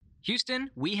Houston,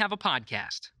 we have a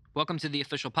podcast. Welcome to the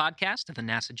official podcast of the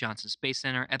NASA Johnson Space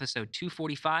Center, episode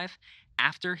 245,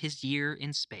 After His Year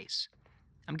in Space.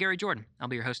 I'm Gary Jordan. I'll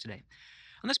be your host today.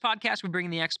 On this podcast, we bring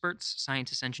in the experts,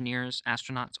 scientists, engineers,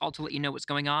 astronauts, all to let you know what's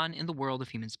going on in the world of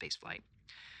human spaceflight.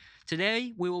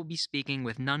 Today, we will be speaking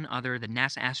with none other than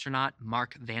NASA astronaut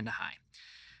Mark Vande Hei.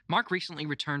 Mark recently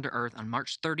returned to Earth on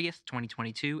March 30th,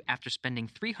 2022, after spending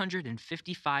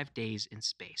 355 days in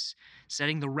space,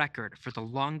 setting the record for the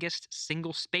longest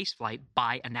single spaceflight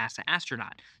by a NASA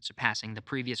astronaut, surpassing the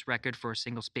previous record for a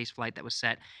single spaceflight that was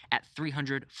set at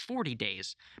 340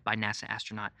 days by NASA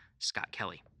astronaut Scott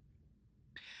Kelly.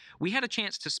 We had a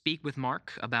chance to speak with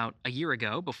Mark about a year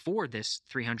ago before this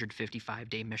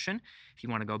 355-day mission. If you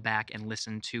want to go back and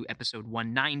listen to episode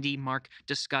 190, Mark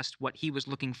discussed what he was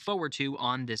looking forward to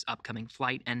on this upcoming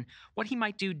flight and what he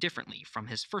might do differently from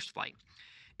his first flight.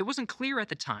 It wasn't clear at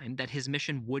the time that his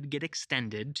mission would get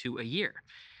extended to a year.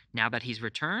 Now that he's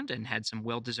returned and had some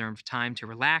well-deserved time to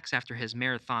relax after his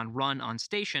marathon run on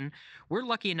station, we're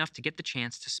lucky enough to get the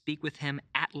chance to speak with him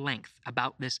at length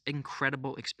about this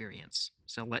incredible experience.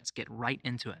 So let's get right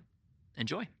into it.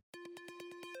 Enjoy.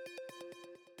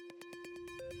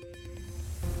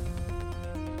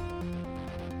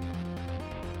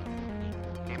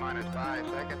 T-minus 5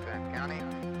 seconds and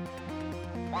counting.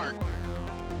 Mark.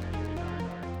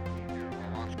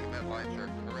 Launch commit lights are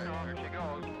correct. Here she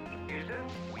goes. Houston,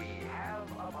 we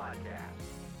have a podcast.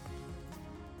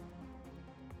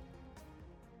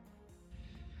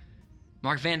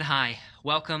 Mark Vande Hei,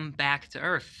 welcome back to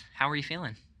Earth. How are you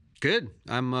feeling? Good.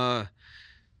 I'm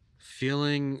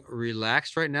feeling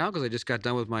relaxed right now because I just got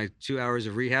done with my 2 hours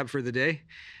of rehab for the day,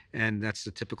 and that's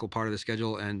the typical part of the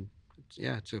schedule. And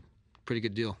yeah, it's a pretty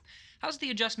good deal. How's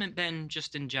the adjustment been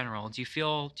just in general? Do you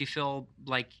feel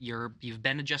like you've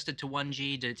been adjusted to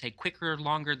 1G? Did it take quicker or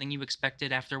longer than you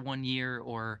expected after 1 year,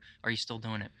 or are you still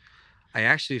doing it? I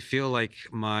actually feel like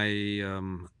my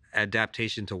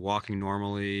adaptation to walking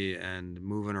normally and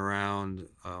moving around,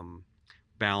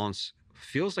 balance,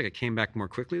 feels like it came back more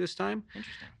quickly this time.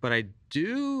 Interesting. But I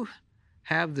do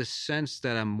have the sense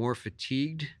that I'm more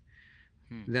fatigued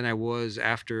than I was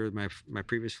after my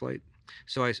previous flight.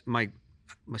 So my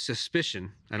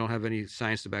suspicion, I don't have any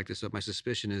science to back this up, my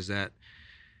suspicion is that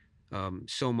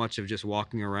so much of just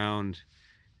walking around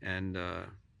and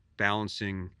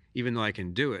balancing, even though I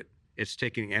can do it, it's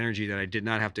taking energy that I did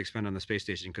not have to expend on the space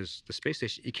station, because the space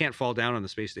station, you can't fall down on the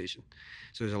space station.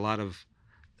 So there's a lot of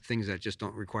things that just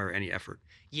don't require any effort.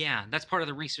 Yeah, that's part of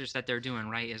the research that they're doing,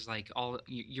 right? Is like all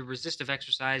your resistive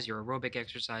exercise, your aerobic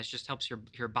exercise just helps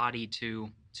your body to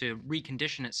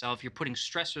recondition itself. You're putting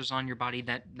stressors on your body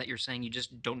that you're saying you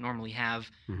just don't normally have.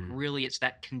 Mm-hmm. Really, it's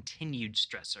that continued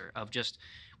stressor of just,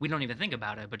 we don't even think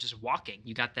about it, but just walking.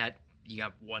 You got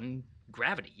one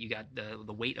gravity. You got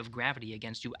the weight of gravity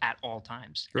against you at all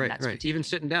times. And Right. that's Even fatiguing.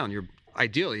 sitting down,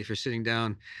 ideally, if you're sitting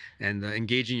down and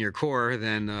engaging your core,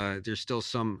 then there's still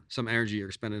some energy you're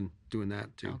expending doing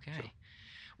that too. Okay. So.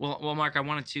 Well, Mark, I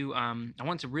wanted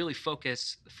to really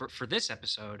focus for this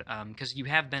episode, because you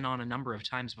have been on a number of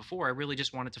times before. I really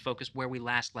just wanted to focus where we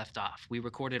last left off. We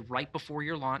recorded right before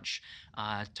your launch,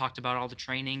 talked about all the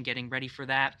training, getting ready for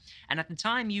that, and at the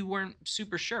time you weren't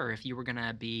super sure if you were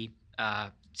gonna be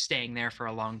staying there for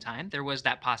a long time. There was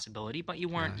that possibility, but you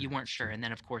weren't sure. And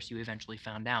then, of course, you eventually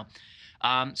found out.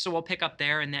 So we'll pick up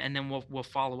there, and then we'll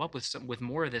follow up with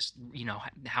more of this,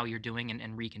 how you're doing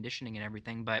and reconditioning and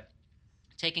everything. But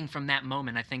taking from that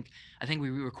moment, I think we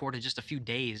recorded just a few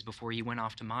days before you went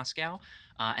off to Moscow,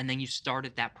 and then you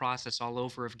started that process all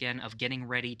over again of getting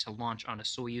ready to launch on a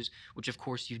Soyuz, which of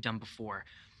course you've done before.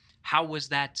 How was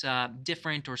that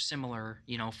different or similar,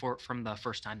 from the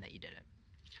first time that you did it?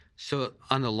 So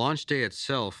on the launch day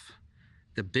itself,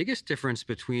 the biggest difference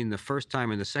between the first time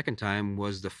and the second time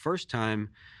was the first time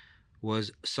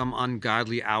was some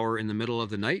ungodly hour in the middle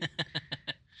of the night.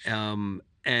 And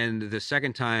the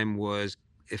second time was,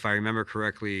 if I remember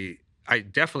correctly, I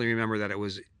definitely remember that it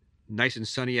was nice and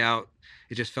sunny out.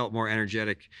 It just felt more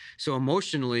energetic. So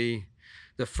emotionally,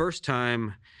 the first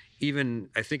time, even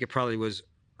I think it probably was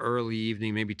early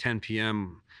evening, maybe 10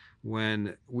 p.m.,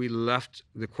 when we left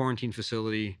the quarantine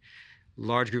facility,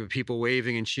 large group of people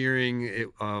waving and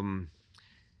cheering.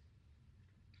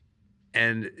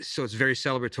 And so it's very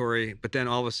celebratory. But then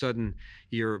all of a sudden,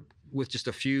 you're with just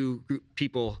a few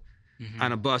people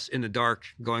on a bus in the dark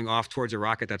going off towards a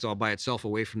rocket that's all by itself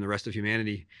away from the rest of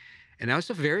humanity. And that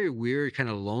was a very weird, kind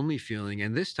of lonely feeling.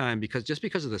 And this time, because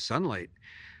of the sunlight,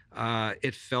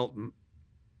 it felt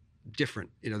different.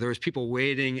 There was people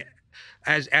waiting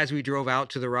as we drove out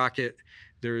to the rocket.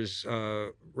 There's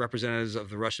representatives of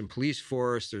the Russian police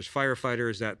force. There's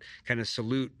firefighters that kind of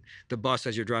salute the bus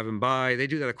as you're driving by. They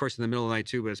do that, of course, in the middle of the night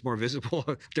too, but it's more visible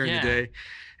during the day.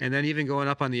 And then even going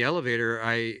up on the elevator,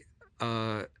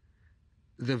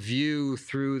 the view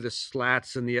through the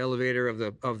slats in the elevator of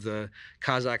the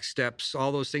Kazakh steppes,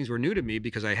 all those things were new to me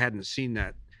because I hadn't seen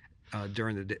that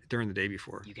during the day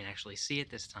before. You can actually see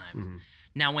it this time. Mm-hmm.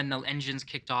 Now, when the engines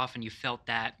kicked off and you felt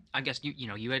that, I guess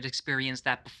you had experienced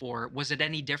that before. Was it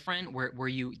any different?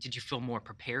 Did you feel more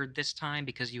prepared this time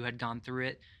because you had gone through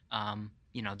it?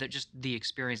 That just the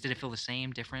experience. Did it feel the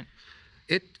same, different?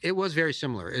 It was very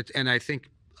similar. And I think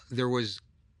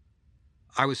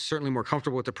I was certainly more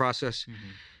comfortable with the process.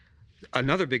 Mm-hmm.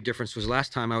 Another big difference was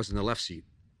last time I was in the left seat,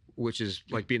 which is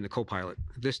like being the co-pilot.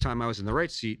 This time I was in the right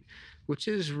seat, which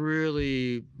is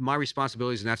really my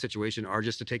responsibilities in that situation are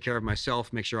just to take care of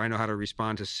myself, make sure I know how to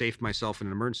respond to save myself in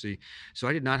an emergency. So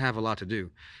I did not have a lot to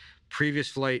do. Previous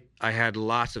flight, I had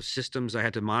lots of systems I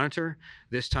had to monitor.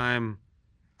 This time,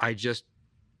 I just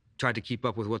tried to keep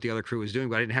up with what the other crew was doing,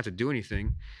 but I didn't have to do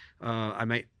anything.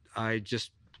 I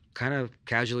just kind of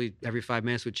casually every 5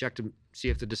 minutes would check to see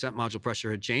if the descent module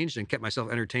pressure had changed and kept myself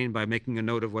entertained by making a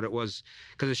note of what it was,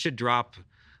 because it should drop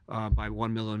by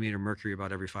 1 millimeter mercury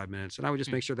about every 5 minutes. And I would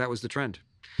just make sure that was the trend.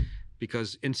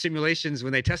 Because in simulations,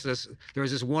 when they tested us, there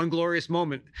was this one glorious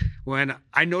moment when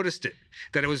I noticed it,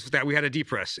 that we had a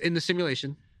depress in the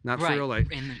simulation, not for real life.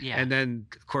 And then,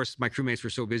 of course, my crewmates were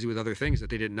so busy with other things that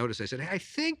they didn't notice. I said, hey, I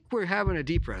think we're having a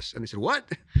depress. And they said, what?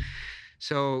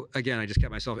 So again, I just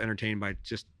kept myself entertained by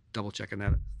just double checking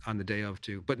that on the day of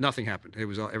too. But nothing happened.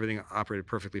 Everything operated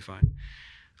perfectly fine.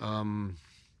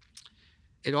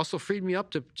 It also freed me up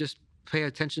to just pay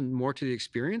attention more to the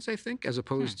experience, I think, as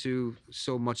opposed to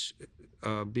so much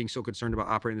being so concerned about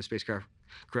operating the spacecraft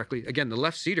correctly. Again, the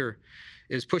left seater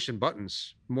is pushing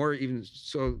buttons more even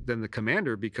so than the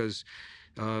commander, because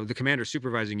the commander is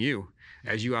supervising you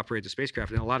as you operate the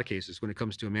spacecraft. In a lot of cases, when it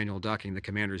comes to a manual docking, the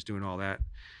commander is doing all that.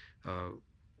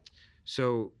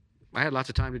 So I had lots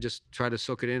of time to just try to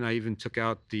soak it in. I even took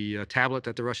out the tablet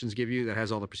that the Russians give you that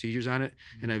has all the procedures on it,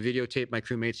 and I videotaped my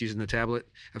crewmates using the tablet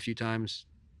a few times.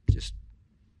 It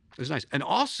was nice. And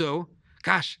also,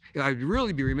 gosh, I'd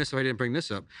really be remiss if I didn't bring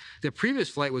this up. The previous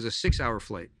flight was a 6-hour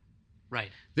flight. Right.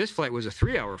 This flight was a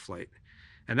 3-hour flight.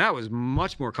 And that was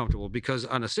much more comfortable, because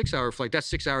on a 6-hour flight, that's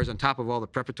 6 hours on top of all the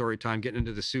preparatory time, getting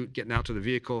into the suit, getting out to the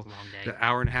vehicle, the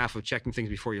hour and a half of checking things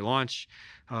before you launch.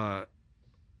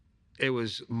 It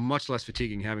was much less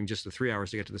fatiguing having just the 3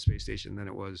 hours to get to the space station than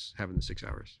it was having the 6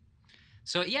 hours.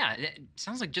 So yeah, it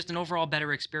sounds like just an overall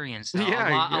better experience. A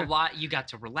lot. You got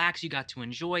to relax. You got to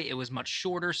enjoy. It was much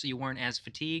shorter, so you weren't as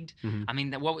fatigued. Mm-hmm. I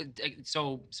mean,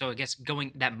 so I guess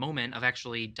going that moment of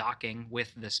actually docking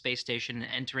with the space station and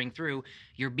entering through,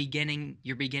 you're beginning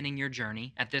your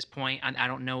journey. At this point, I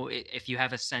don't know if you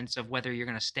have a sense of whether you're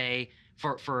going to stay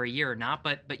for a year or not,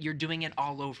 but you're doing it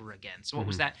all over again. So what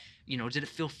was that? Did it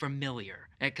feel familiar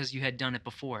because you had done it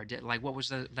before? What was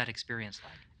that experience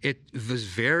like? It was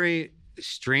very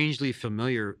strangely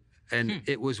familiar, and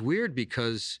it was weird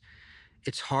because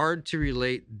it's hard to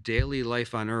relate daily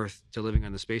life on Earth to living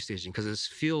on the space station, because it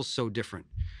feels so different.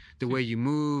 The way you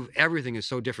move, everything is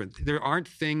so different. There aren't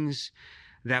things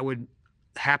that would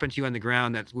happen to you on the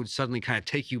ground that would suddenly kind of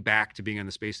take you back to being on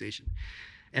the space station.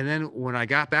 And then when I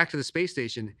got back to the space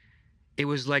station, it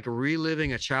was like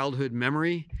reliving a childhood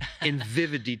memory in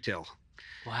vivid detail.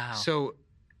 Wow. So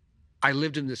I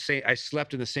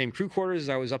slept in the same crew quarters as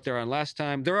I was up there on last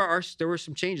time. There were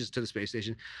some changes to the space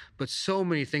station, but so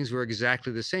many things were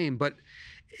exactly the same. But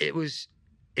it was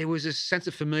a sense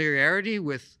of familiarity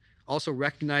with also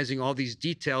recognizing all these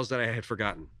details that I had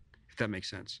forgotten, if that makes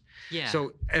sense. Yeah.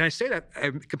 So, and I say that, I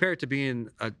compare it to being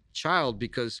a child,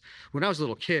 because when I was a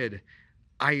little kid,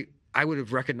 I would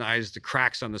have recognized the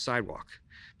cracks on the sidewalk,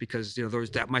 because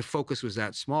my focus was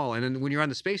that small. And then when you're on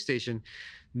the space station,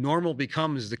 normal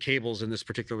becomes the cables in this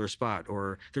particular spot,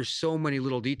 or there's so many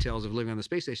little details of living on the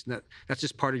space station that's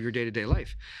just part of your day-to-day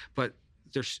life. But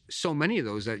there's so many of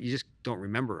those that you just don't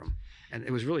remember them. And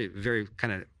it was really a very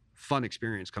kind of fun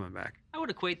experience coming back. I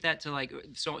would equate that to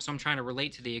so I'm trying to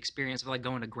relate to the experience of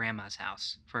going to grandma's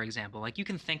house, for example. You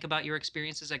can think about your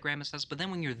experiences at grandma's house, but then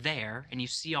when you're there and you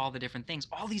see all the different things,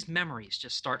 all these memories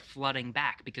just start flooding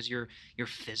back because you're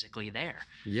physically there.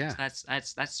 Yeah. So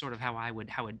that's sort of how I would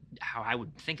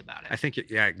think about it. I think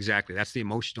exactly. That's the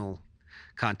emotional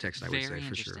context, I would say,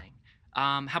 for sure.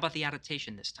 How about the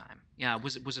adaptation this time? Yeah,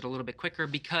 was it a little bit quicker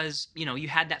because you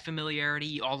had that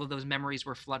familiarity, all of those memories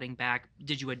were flooding back?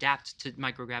 Did you adapt to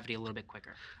microgravity a little bit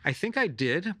quicker? I think I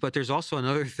did, but there's also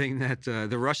another thing that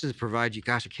the Russians provide you.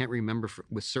 Gosh, I can't remember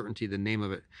with certainty the name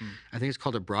of it. I think it's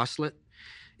called a bracelet.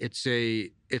 It's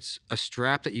a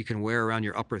strap that you can wear around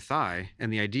your upper thigh,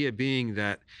 and the idea being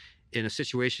that in a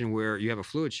situation where you have a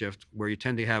fluid shift, where you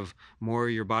tend to have more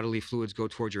of your bodily fluids go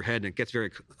towards your head, and it gets very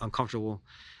uncomfortable.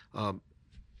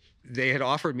 They had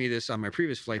offered me this on my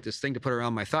previous flight, this thing to put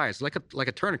around my thighs, like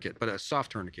a tourniquet, but a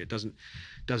soft tourniquet. It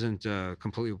doesn't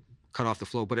completely cut off the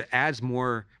flow, but it adds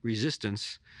more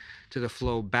resistance to the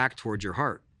flow back towards your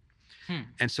heart.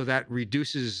 And so that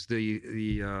reduces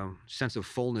the sense of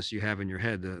fullness you have in your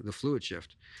head, the fluid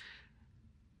shift.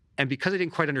 And because I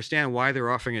didn't quite understand why they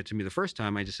were offering it to me the first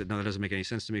time, I just said, no, that doesn't make any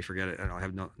sense to me. Forget it. I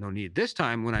have no need. This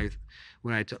time, when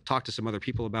I talked to some other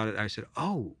people about it, I said,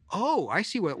 oh, I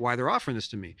see why they're offering this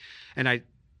to me. And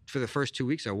for the first 2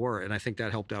 weeks, I wore it, and I think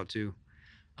that helped out too.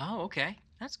 Oh, okay.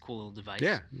 That's a cool little device.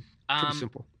 Yeah, pretty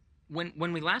simple.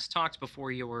 When we last talked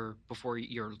before your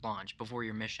launch, before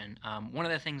your mission, one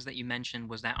of the things that you mentioned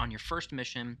was that on your first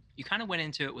mission, you kind of went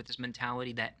into it with this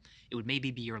mentality that it would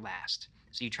maybe be your last.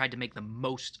 So you tried to make the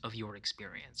most of your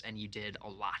experience, and you did a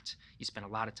lot. You spent a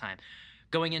lot of time.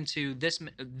 Going into this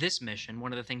mission,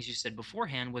 one of the things you said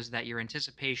beforehand was that your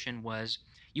anticipation was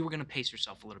you were going to pace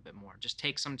yourself a little bit more. Just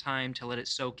take some time to let it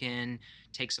soak in,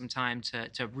 take some time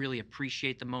to really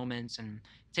appreciate the moments, and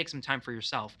take some time for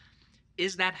yourself.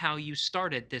 Is that how you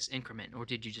started this increment, or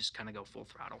did you just kind of go full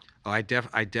throttle? Oh, I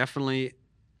definitely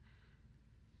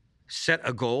set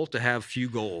a goal to have few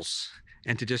goals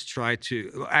and to just try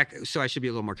to act. So I should be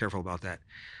a little more careful about that.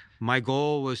 My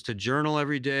goal was to journal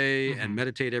every day and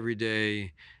meditate every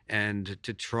day, and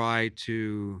to try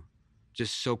to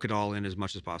just soak it all in as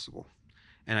much as possible.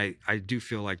 And I do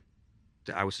feel like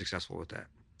I was successful with that.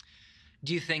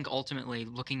 Do you think ultimately,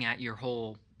 looking at your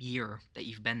whole year that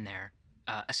you've been there,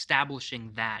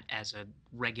 establishing that as a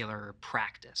regular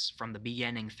practice from the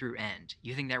beginning through end,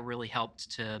 you think that really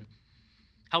helped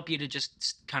you to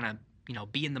just kind of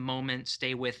be in the moment,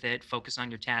 stay with it, focus on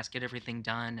your task, get everything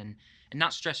done, and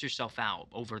not stress yourself out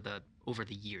over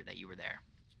the year that you were there?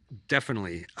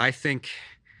 Definitely. I think,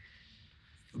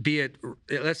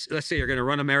 let's say you're going to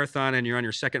run a marathon and you're on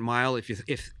your second mile.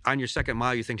 If on your second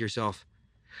mile you think to yourself,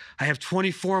 I have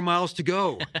 24 miles to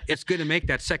go, it's going to make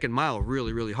that second mile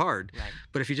really, really hard. Right.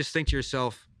 But if you just think to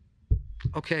yourself,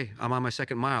 okay, I'm on my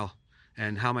second mile,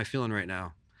 and how am I feeling right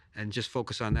now? And just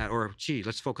focus on that. Or, gee,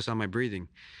 let's focus on my breathing.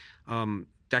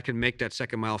 That can make that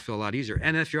second mile feel a lot easier.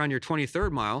 And if you're on your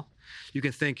 23rd mile, you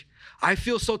can think, I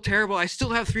feel so terrible, I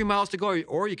still have 3 miles to go.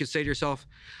 Or you can say to yourself,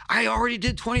 I already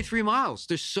did 23 miles.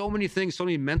 There's so many things, so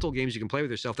many mental games you can play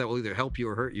with yourself that will either help you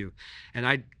or hurt you. And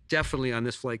I definitely, on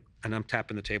this flight, and I'm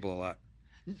tapping the table a lot,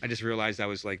 I just realized I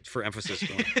was like, for emphasis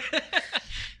going.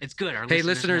 It's good. Hey,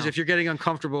 listeners, if you're getting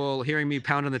uncomfortable hearing me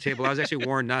pound on the table, I was actually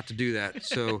warned not to do that.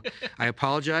 So I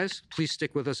apologize. Please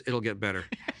stick with us. It'll get better.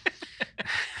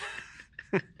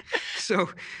 So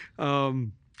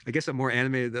I guess I'm more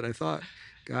animated than I thought.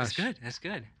 Gosh. That's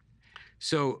good.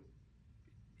 So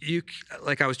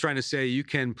like I was trying to say, you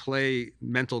can play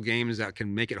mental games that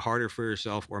can make it harder for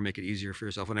yourself or make it easier for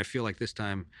yourself. And I feel like this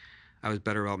time I was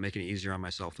better about making it easier on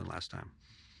myself than last time.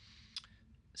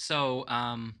 So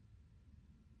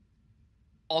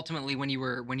ultimately, when you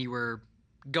were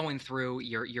going through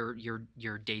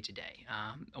your day-to-day,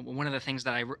 one of the things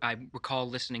that I recall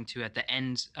listening to at the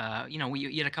end,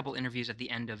 you had a couple interviews at the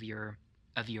end of your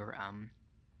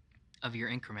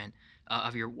increment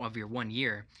of your 1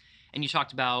 year, and you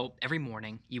talked about every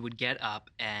morning you would get up,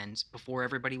 and before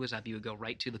everybody was up, you would go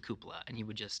right to the cupola and you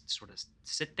would just sort of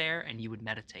sit there and you would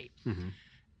meditate.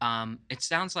 It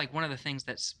sounds like one of the things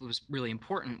that was really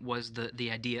important was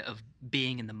the idea of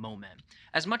being in the moment.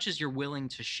 As much as you're willing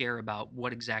to share about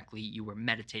what exactly you were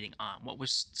meditating on, what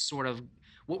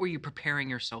were you preparing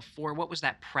yourself for? What was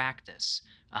that practice,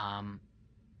 that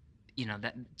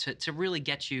to really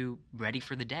get you ready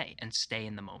for the day and stay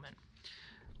in the moment?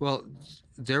 Well,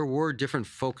 there were different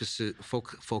foci.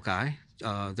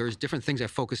 There's different things I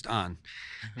focused on.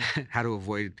 How to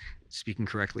avoid speaking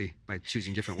correctly by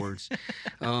choosing different words.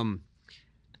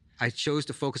 I chose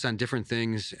to focus on different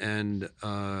things,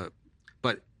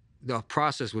 but the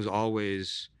process was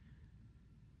always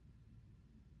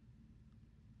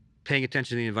paying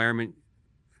attention to the environment,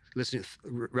 listening,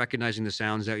 recognizing the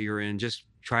sounds that you're in, just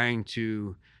trying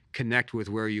to connect with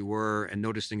where you were and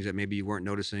notice things that maybe you weren't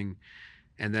noticing,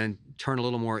 and then turn a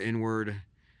little more inward,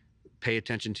 pay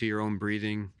attention to your own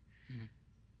breathing.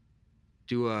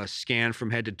 do a scan from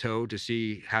head to toe to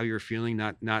see how you're feeling,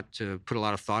 not to put a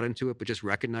lot of thought into it, but just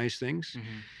recognize things.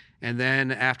 Mm-hmm. And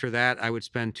then after that, I would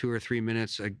spend 2 or 3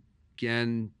 minutes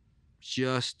again,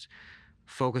 just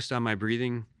focused on my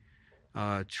breathing,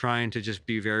 trying to just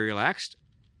be very relaxed.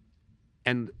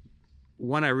 And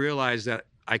when I realized that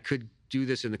I could do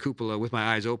this in the cupola with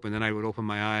my eyes open, then I would open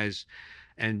my eyes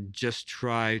and just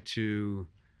try to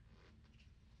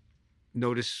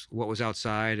notice what was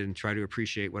outside and try to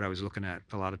appreciate what I was looking at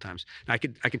a lot of times. And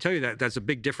I can tell you that that's a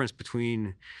big difference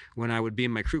between when I would be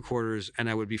in my crew quarters and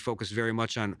I would be focused very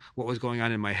much on what was going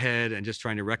on in my head and just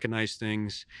trying to recognize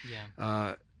things.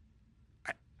 Yeah.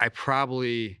 I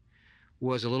probably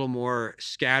was a little more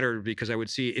scattered because I would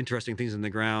see interesting things in the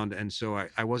ground. And so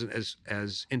I wasn't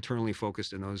as internally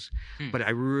focused in those, but I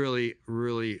really,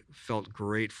 really felt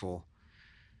grateful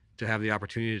to have the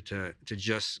opportunity to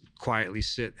just quietly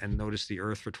sit and notice the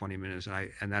earth for 20 minutes.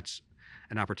 And that's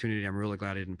an opportunity I'm really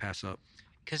glad I didn't pass up.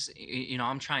 Because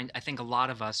I think a lot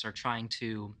of us are trying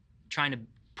to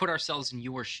put ourselves in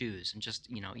your shoes, and just,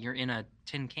 you're in a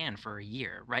tin can for a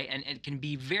year, right? And it can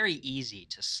be very easy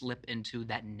to slip into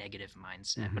that negative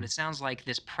mindset. Mm-hmm. But it sounds like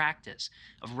this practice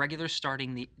of regular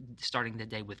starting the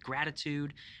day with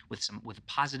gratitude, with a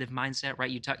positive mindset,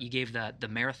 right? You gave the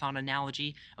marathon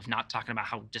analogy of not talking about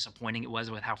how disappointing it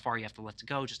was with how far you have to let to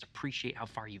go, just appreciate how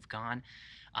far you've gone.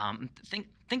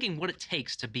 Thinking what it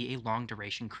takes to be a long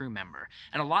duration crew member.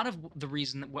 And a lot of the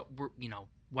reason that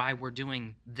why we're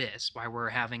doing this, why we're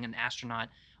having an astronaut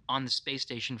on the space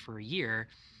station for a year,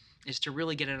 is to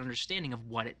really get an understanding of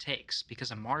what it takes,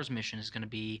 because a Mars mission is going to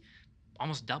be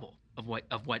almost double of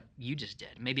what you just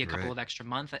did. Maybe a couple Right. of extra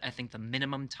months. I think the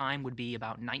minimum time would be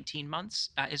about 19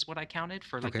 months is what I counted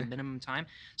for, like, Okay. the minimum time.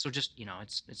 So just,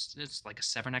 it's like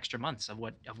 7 extra months of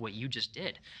what you just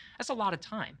did. That's a lot of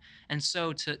time. And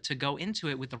so to go into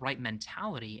it with the right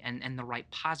mentality and the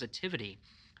right positivity,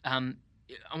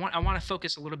 I want to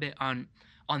focus a little bit on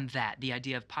that, the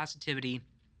idea of positivity,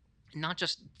 not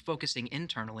just focusing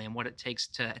internally on what it takes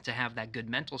to have that good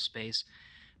mental space,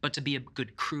 but to be a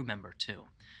good crew member too.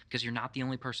 Because you're not the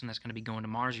only person that's going to be going to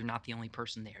Mars. You're not the only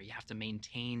person there. You have to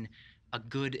maintain a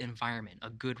good environment, a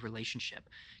good relationship.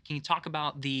 Can you talk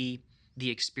about the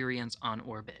experience on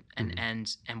orbit and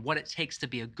what it takes to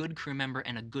be a good crew member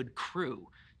and a good crew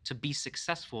to be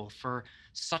successful for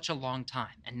such a long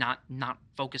time, and not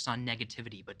focus on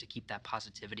negativity, but to keep that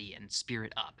positivity and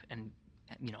spirit up, and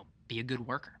be a good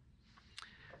worker?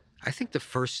 I think the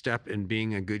first step in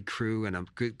being a good crew and a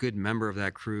good member of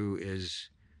that crew is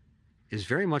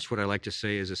very much what I like to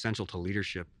say is essential to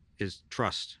leadership, is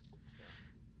trust.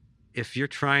 If you're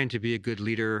trying to be a good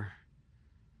leader,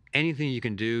 anything you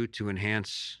can do to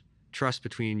enhance trust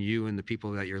between you and the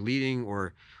people that you're leading,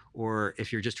 or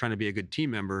if you're just trying to be a good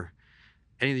team member,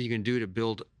 anything you can do to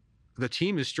build the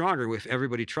team is stronger if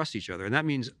everybody trusts each other. And that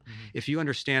means if you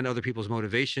understand other people's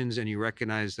motivations and you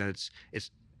recognize that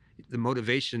it's the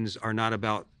motivations are not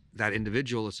about that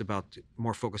individual, it's about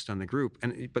more focused on the group.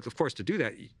 But of course, to do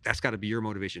that, that's got to be your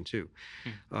motivation too.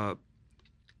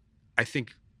 I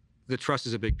think the trust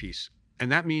is a big piece.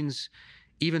 And that means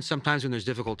even sometimes when there's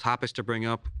difficult topics to bring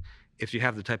up, if you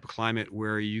have the type of climate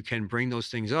where you can bring those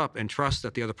things up and trust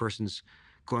that the other person's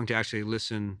going to actually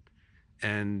listen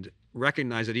and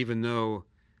recognize that, even though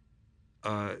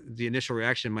the initial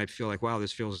reaction might feel like, wow,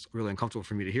 this feels really uncomfortable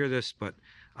for me to hear this, but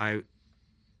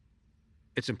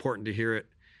it's important to hear it.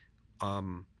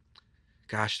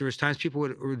 Gosh, there was times people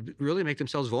would really make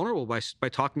themselves vulnerable by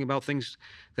talking about things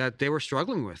that they were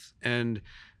struggling with. And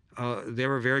they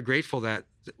were very grateful that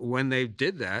when they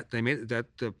did that, they made that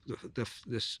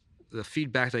the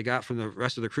feedback they got from the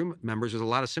rest of the crew members was a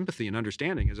lot of sympathy and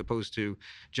understanding, as opposed to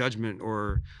judgment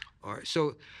or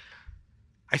so.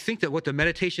 I think that what the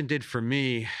meditation did for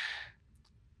me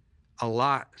a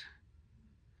lot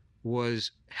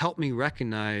was help me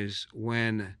recognize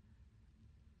when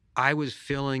I was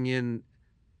filling in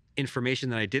information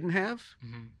that I didn't have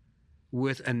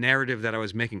with a narrative that I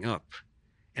was making up.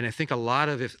 And I think a lot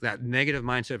of that negative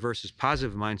mindset versus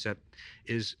positive mindset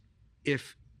is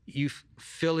if you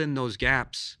fill in those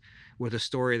gaps with a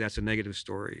story that's a negative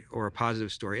story or a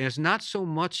positive story. And it's not so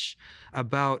much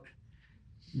about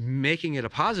making it a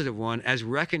positive one as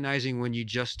recognizing when you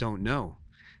just don't know.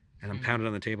 And I'm pounding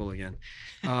on the table again.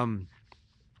 And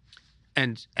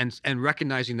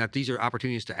recognizing that these are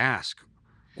opportunities to ask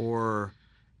or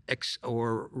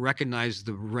recognize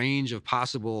the range of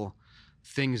possible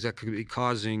things that could be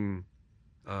causing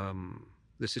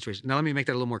the situation. Now, let me make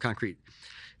that a little more concrete.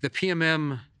 The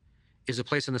PMM is a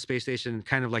place on the space station,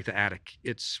 kind of like the attic.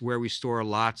 It's where we store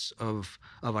lots of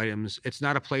items. It's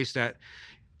not a place that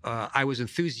I was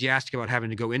enthusiastic about having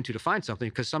to go into to find something,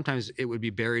 because sometimes it would be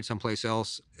buried someplace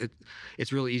else.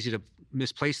 It's really easy to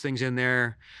misplace things in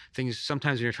there.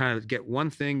 Sometimes when you're trying to get one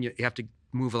thing, you have to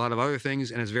move a lot of other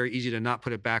things, and it's very easy to not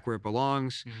put it back where it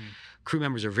belongs. Mm-hmm. Crew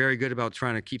members are very good about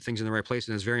trying to keep things in the right place,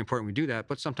 and it's very important we do that,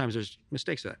 but sometimes there's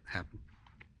mistakes that happen.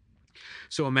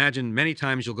 So imagine many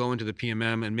times you'll go into the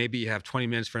PMM and maybe you have 20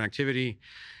 minutes for an activity,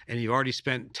 and you've already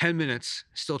spent 10 minutes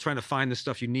still trying to find the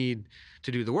stuff you need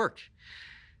to do the work.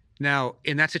 Now,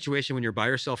 in that situation, when you're by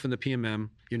yourself in the PMM,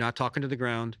 you're not talking to the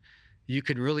ground, you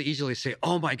can really easily say,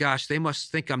 oh my gosh, they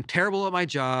must think I'm terrible at my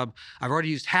job. I've already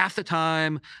used half the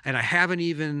time and I haven't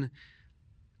even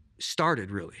started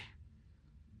really.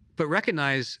 But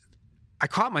I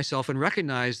caught myself and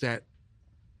recognized that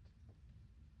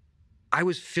I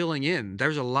was filling in.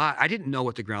 There's a lot. I didn't know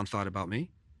what the ground thought about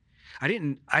me. I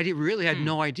really had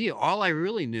no idea. All I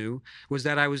really knew was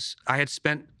that I had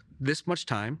spent this much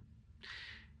time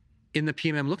in the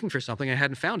PMM looking for something. I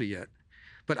hadn't found it yet.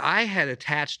 But I had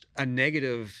attached a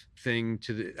negative thing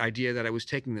to the idea that I was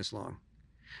taking this long.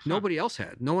 Nobody else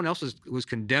had. No one else was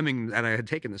condemning that I had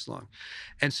taken this long.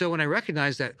 And so when I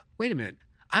recognized that, wait a minute,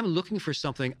 I'm looking for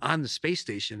something on the space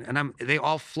station and they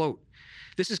all float.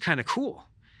 This is kind of cool.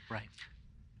 Right.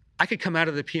 I could come out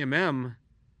of the PMM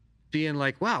being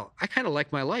like, wow, I kind of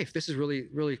like my life. This is really,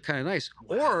 really kind of nice.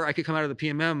 Wow. Or I could come out of the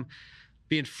PMM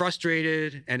being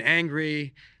frustrated and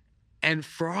angry. And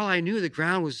for all I knew, the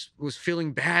ground was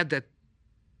feeling bad that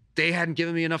they hadn't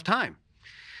given me enough time.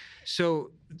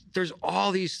 So there's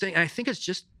all these things. And I think it's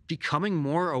just becoming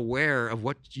more aware of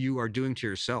what you are doing to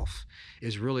yourself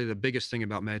is really the biggest thing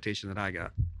about meditation that I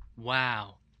got.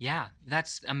 Wow. Yeah,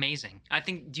 that's amazing. I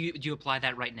think, do you apply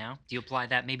that right now? Do you apply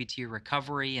that maybe to your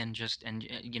recovery and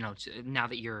now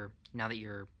that you're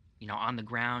on the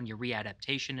ground, your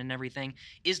readaptation and everything?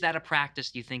 Is that a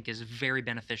practice you think is very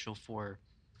beneficial for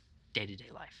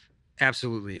day-to-day life?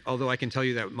 Absolutely. Although I can tell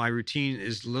you that my routine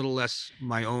is a little less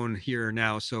my own here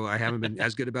now, so I haven't been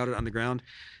as good about it on the ground.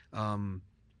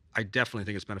 I definitely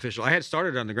think it's beneficial. I had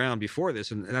started on the ground before this,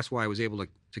 and that's why I was able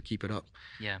to keep it up.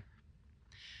 Yeah.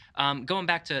 Going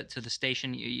back to the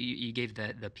station, you gave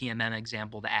the PMM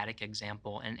example, the attic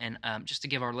example, and just to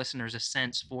give our listeners a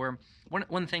sense for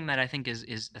one thing that I think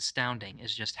is astounding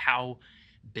is just how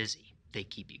busy they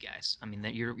keep you guys. I mean,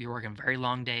 that you're working very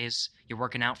long days. You're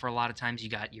working out for a lot of times. You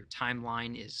got your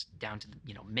timeline is down to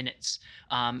minutes,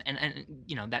 and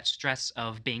that stress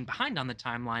of being behind on the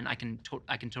timeline. I can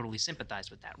totally sympathize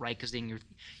with that, right? Because then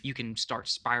you can start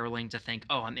spiraling to think,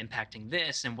 oh, I'm impacting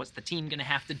this, and what's the team going to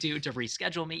have to do to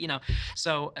reschedule me?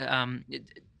 So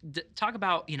talk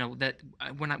about that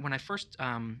when I first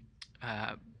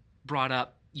brought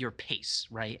up your pace,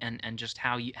 right, and just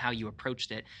how you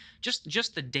approached it,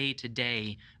 just the day to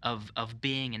day of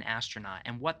being an astronaut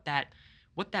and what that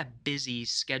busy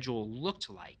schedule looked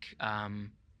like,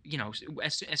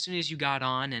 as soon as you got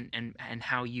on and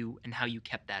how you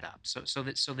kept that up. So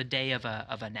the day of a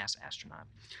NASA astronaut.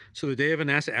 So the day of a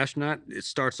NASA astronaut, it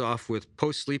starts off with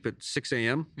post sleep at 6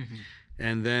 a.m. Mm-hmm.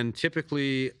 And then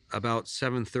typically about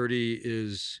 7:30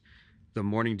 is the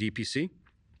morning DPC,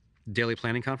 daily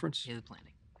planning conference. Daily planning.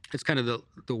 It's kind of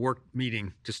the work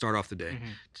meeting to start off the day. Mm-hmm.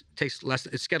 It takes less.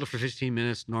 It's scheduled for 15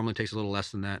 minutes. Normally takes a little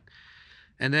less than that.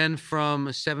 And then from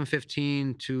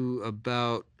 7:15 to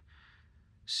about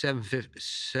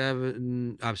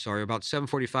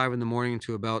 7:45 in the morning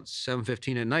to about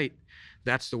 7:15 at night,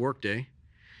 that's the work day.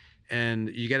 And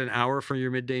you get an hour for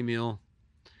your midday meal.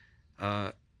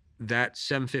 That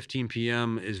 7:15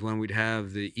 p.m. is when we'd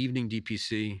have the evening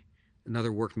DPC,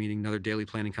 another work meeting, another daily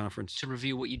planning conference. To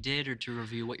review what you did or to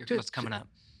review what's coming up?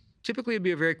 Typically, it'd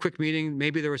be a very quick meeting.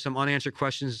 Maybe there were some unanswered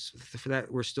questions for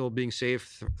that were still being saved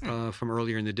from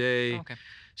earlier in the day. Okay.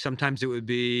 Sometimes it would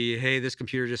be, hey, this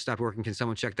computer just stopped working. Can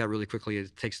someone check that really quickly?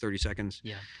 It takes 30 seconds.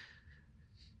 Yeah.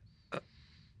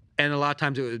 And a lot of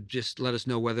times it would just let us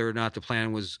know whether or not the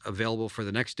plan was available for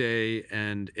the next day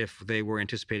and if they were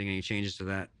anticipating any changes to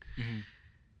that.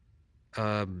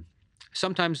 Mm-hmm.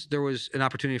 Sometimes there was an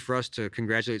opportunity for us to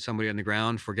congratulate somebody on the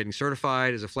ground for getting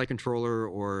certified as a flight controller,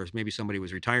 or maybe somebody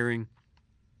was retiring.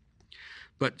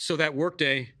 But so that work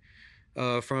day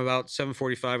from about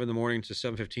 7:45 in the morning to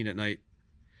 7:15 at night,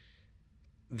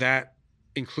 that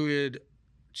included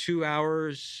 2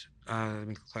 hours. Let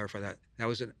me clarify that. That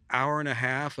was an hour and a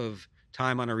half of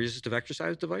time on a resistive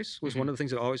exercise device was one of the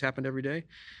things that always happened every day.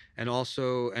 And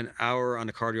also an hour on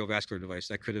a cardiovascular device.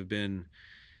 That could have been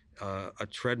a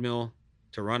treadmill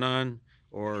to run on,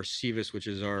 or CVIS, which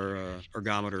is our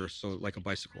ergometer, so like a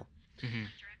bicycle. Mm-hmm.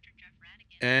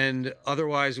 And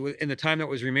otherwise, in the time that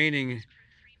was remaining,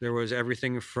 There was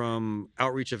everything from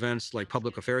outreach events like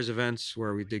public affairs events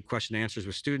where we did question and answers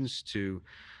with students to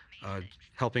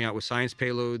helping out with science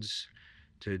payloads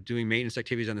to doing maintenance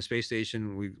activities on the space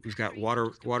station. We've got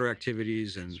water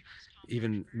activities and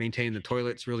even maintaining the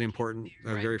toilets, really important,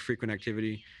 a very frequent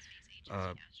activity.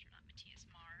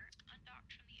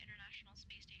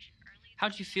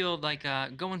 How'd you feel like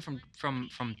going from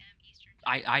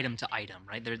item to item,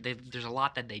 right? There's a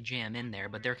lot that they jam in there,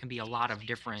 but there can be a lot of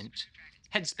different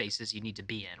headspaces you need to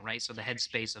be in, right? So the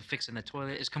headspace of fixing the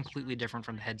toilet is completely different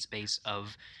from the headspace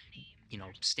of,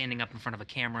 standing up in front of a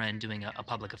camera and doing a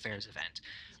public affairs event.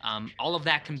 All of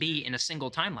that can be in a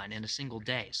single timeline, in a single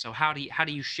day. So how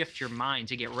do you shift your mind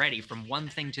to get ready from one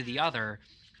thing to the other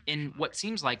in what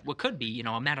seems like what could be,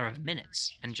 a matter of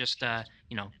minutes, and just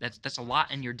that's a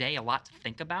lot in your day, a lot to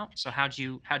think about. So how'd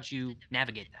you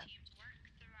navigate that?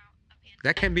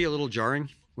 That can be a little jarring.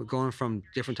 We're going from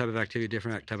different type of activity.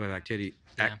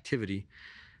 Yeah.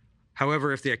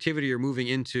 However, if the activity you're moving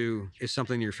into is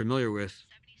something you're familiar with,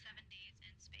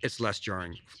 it's less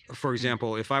jarring. For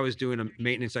example, if I was doing a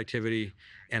maintenance activity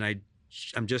and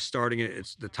I'm just starting it,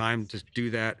 it's the time to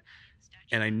do that,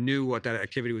 and I knew what that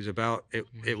activity was about,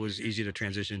 it was easy to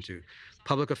transition to.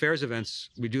 Public affairs events,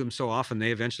 we do them so often,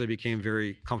 they eventually became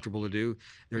very comfortable to do.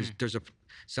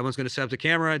 Someone's going to set up the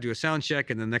camera, do a sound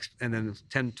check, and then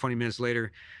 10, 20 minutes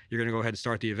later, you're going to go ahead and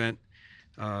start the event.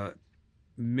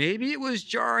 Maybe it was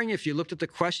jarring if you looked at the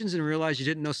questions and realized you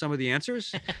didn't know some of the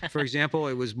answers. For example,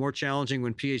 it was more challenging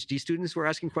when PhD students were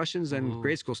asking questions than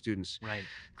grade school students. Right.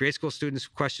 Grade school students'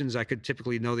 questions, I could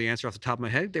typically know the answer off the top of my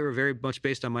head. They were very much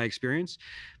based on my experience.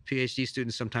 PhD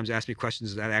students sometimes asked me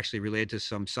questions that actually related to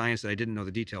some science that I didn't know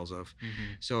the details of.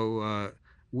 Mm-hmm. So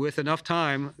with enough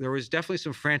time, there was definitely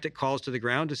some frantic calls to the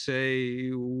ground to say,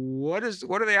 what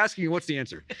are they asking you? What's the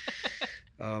answer?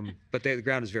 But the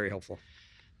ground is very helpful.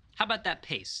 How about that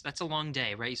pace? That's a long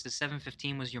day, right? You said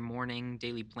 7:15 was your morning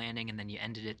daily planning, and then you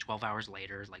ended it 12 hours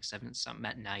later, like 7 something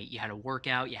at night. You had a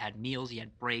workout, you had meals, you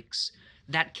had breaks.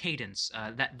 That cadence,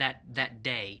 that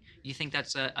day, you think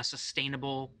that's a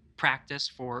sustainable practice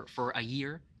for a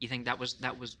year? You think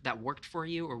that worked for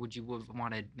you, or would you have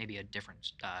wanted maybe a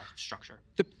different structure?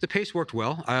 The pace worked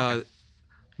well. Okay.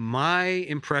 My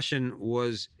impression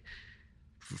was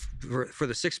for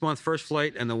the 6-month first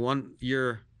flight and the 1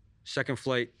 year second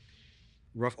flight,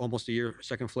 almost a year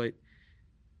second flight,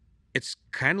 it's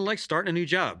kind of like starting a new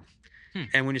job.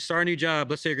 And when you start a new job,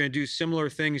 let's say you're going to do similar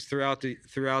things throughout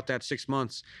that 6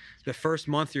 months, the first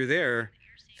month you're there,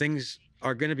 things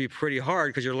are going to be pretty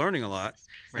hard because you're learning a lot.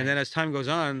 Right. And then as time goes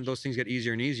on, those things get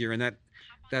easier and easier, and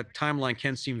that timeline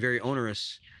can seem very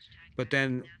onerous. But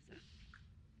then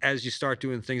as you start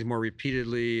doing things more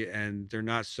repeatedly and they're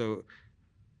not so,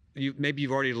 maybe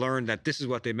you've already learned that this is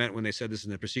what they meant when they said this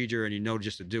in the procedure, and you know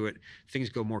just to do it, things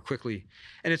go more quickly.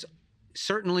 And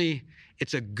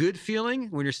it's a good feeling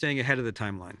when you're staying ahead of the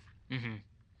timeline. Mm-hmm.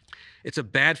 It's a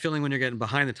bad feeling when you're getting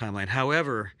behind the timeline.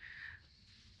 However,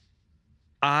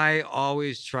 I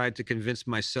always tried to convince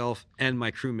myself and my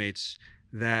crewmates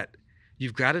that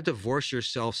you've got to divorce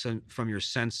yourself from your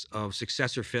sense of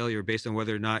success or failure based on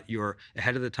whether or not you're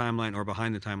ahead of the timeline or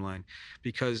behind the timeline.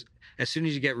 Because as soon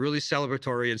as you get really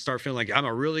celebratory and start feeling like I'm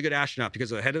a really good astronaut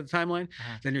because I'm ahead of the timeline,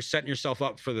 then you're setting yourself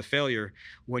up for the failure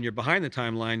when you're behind the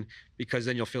timeline, because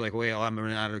then you'll feel like, well, I'm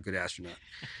not a good astronaut.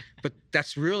 But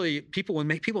that's really,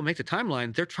 when people make the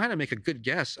timeline, they're trying to make a good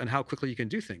guess on how quickly you can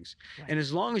do things. Right. And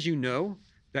as long as you know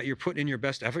that you're putting in your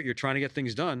best effort, you're trying to get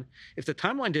things done, if the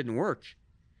timeline didn't work,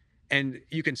 and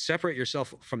you can separate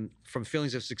yourself from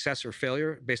feelings of success or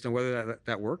failure based on whether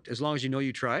that worked, as long as you know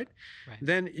you tried, right,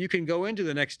 then you can go into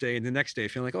the next day and the next day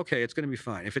feeling like, okay, it's going to be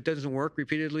fine. If it doesn't work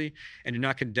repeatedly and you're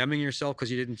not condemning yourself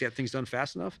because you didn't get things done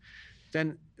fast enough,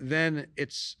 then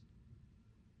it's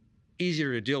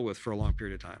easier to deal with for a long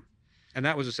period of time. And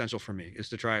that was essential for me, is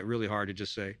to try it really hard to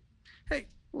just say, hey,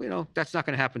 that's not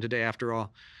going to happen today after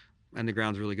all. And the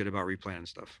ground's really good about replanning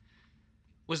stuff.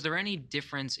 Was there any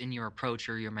difference in your approach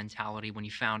or your mentality when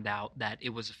you found out that it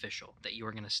was official, that you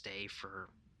were going to stay for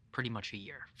pretty much a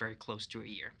year, very close to a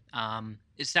year?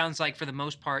 It sounds like for the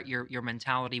most part, your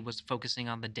mentality was focusing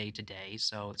on the day-to-day,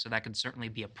 so that could certainly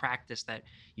be a practice that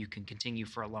you can continue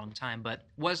for a long time. But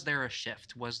was there a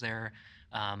shift? Was there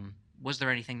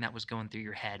anything that was going through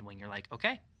your head when you're like,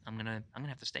 okay, I'm gonna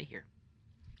have to stay here?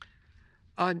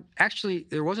 Actually,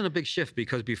 there wasn't a big shift,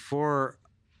 because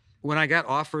when I got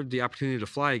offered the opportunity to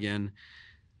fly again,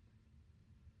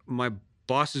 my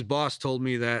boss's boss told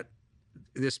me that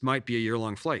this might be a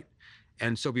year-long flight.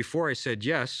 And so before I said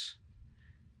yes,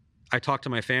 I talked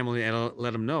to my family and I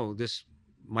let them know this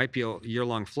might be a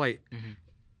year-long flight. Mm-hmm.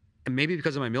 and maybe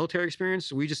because of my military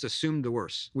experience, we just assumed the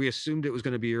worst. We assumed it was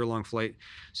going to be a year-long flight.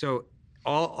 So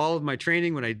all of my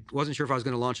training, when I wasn't sure if I was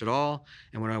going to launch at all,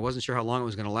 and when I wasn't sure how long it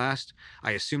was going to last,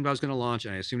 I assumed I was going to launch,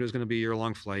 and I assumed it was going to be a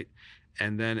year-long flight,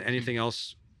 and then anything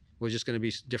else was just going to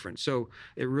be different. So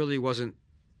it really wasn't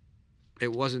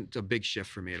a big shift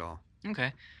for me at all.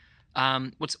 Okay.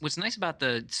 What's nice about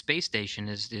the space station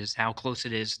is how close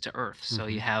it is to Earth. So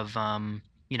you have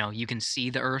you can see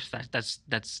the Earth.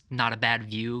 That's not a bad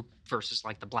view versus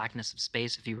like the blackness of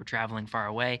space if you were traveling far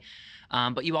away.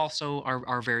 But you also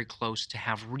are very close to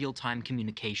have real-time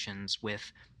communications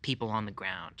with people on the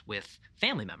ground, with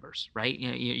family members, right?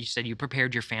 You said you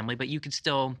prepared your family, but you could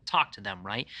still talk to them,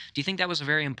 right? Do you think that was a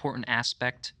very important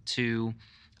aspect to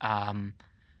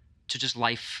just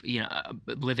life,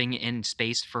 living in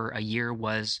space for a year,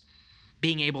 was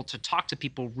being able to talk to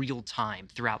people real time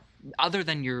throughout, other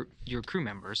than your crew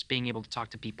members, being able to talk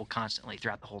to people constantly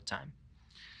throughout the whole time?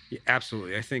 Yeah,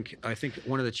 absolutely. I think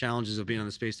one of the challenges of being on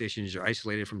the space station is you're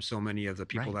isolated from so many of the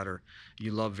people Right. that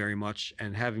you love very much,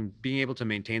 and being able to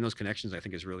maintain those connections, I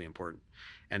think, is really important.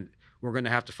 And we're going to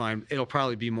have to find, it'll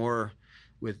probably be more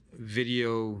with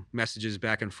video messages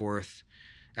back and forth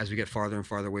as we get farther and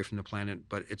farther away from the planet,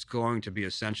 but it's going to be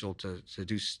essential to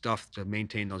do stuff to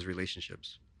maintain those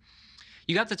relationships.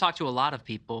 You got to talk to a lot of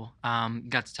people.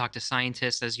 Got to talk to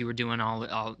scientists as you were doing all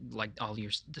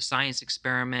the science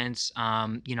experiments.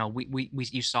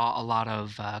 You saw a lot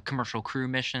of commercial crew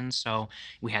missions. So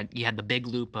you had the big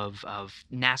loop of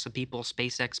NASA people,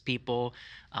 SpaceX people.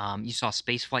 You saw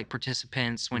spaceflight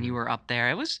participants when you were up there.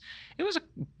 It was a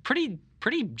pretty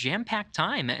jam-packed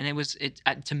time,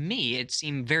 and to me it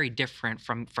seemed very different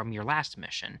from your last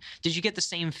mission. Did you get the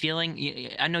same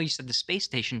feeling? I know you said the space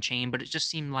station changed, but it just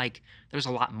seemed like there was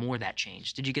a lot more that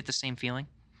changed. Did you get the same feeling?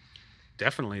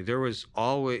 Definitely. There was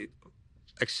always,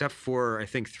 except for I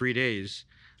think 3 days,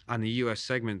 on the U.S.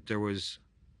 segment there was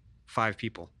 5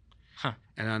 people,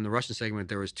 and on the Russian segment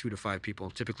there was 2 to 5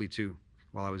 people, typically 2,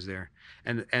 while I was there.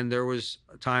 And there was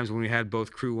times when we had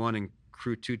both crew 1 and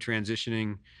crew 2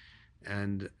 transitioning,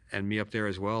 and me up there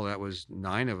as well. That was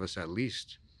 9 of us at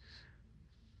least.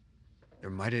 There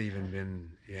might have even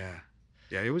been, yeah.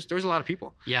 There was a lot of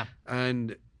people. Yeah.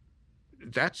 And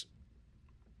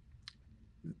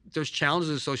there's challenges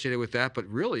associated with that, but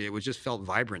really it just felt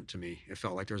vibrant to me. It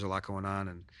felt like there was a lot going on,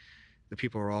 and the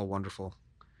people were all wonderful.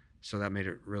 So that made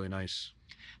it really nice.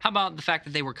 How about the fact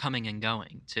that they were coming and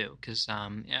going too? Because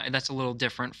that's a little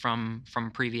different from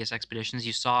previous expeditions.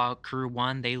 You saw crew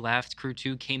 1, they left. Crew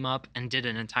 2 came up and did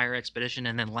an entire expedition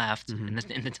and then left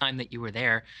in the time that you were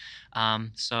there. How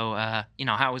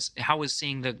was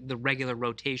seeing the regular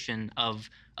rotation of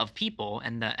people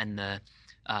and the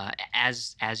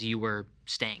as you were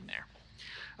staying there?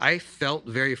 I felt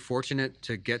very fortunate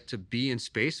to get to be in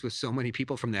space with so many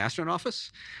people from the astronaut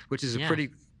office, which is a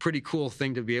pretty cool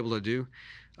thing to be able to do.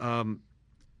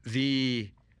 The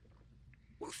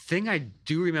thing I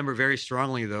do remember very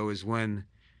strongly, though, is when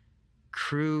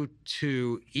crew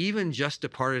 2 even just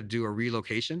departed to do a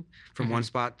relocation from one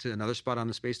spot to another spot on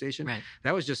the space station. Right.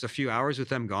 That was just a few hours with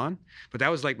them gone, but that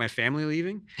was like my family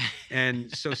leaving.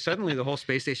 And so suddenly the whole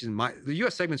space station, the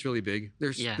U.S. segment's really big.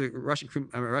 There's the Russian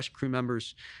crew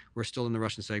members were still in the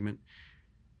Russian segment,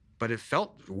 but it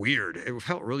felt weird. It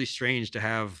felt really strange to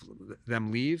have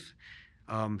them leave.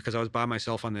 Because I was by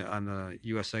myself on the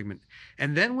U.S. segment.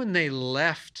 And then when they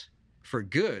left for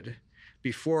good,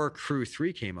 before crew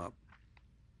 3 came up,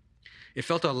 it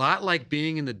felt a lot like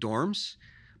being in the dorms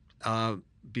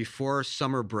before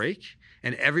summer break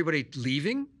and everybody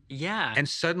leaving. Yeah. And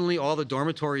suddenly all the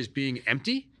dormitories being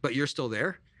empty, but you're still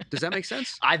there. Does that make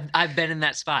sense? I've been in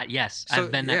that spot. Yes,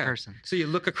 I've been that person. So you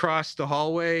look across the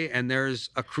hallway and there's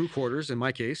a crew quarters, in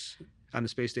my case, on the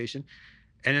space station.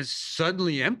 And it's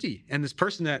suddenly empty. And this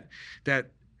person that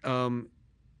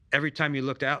every time you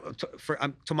looked out,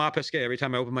 Thomas Pesquet, every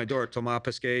time I opened my door, Thomas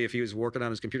Pesquet, if he was working on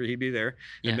his computer, he'd be there.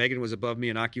 And Megan was above me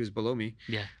and Aki was below me.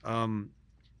 Yeah.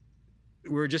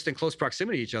 We were just in close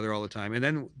proximity to each other all the time. And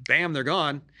then, bam, they're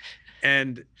gone.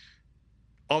 And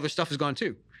all their stuff is gone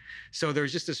too. So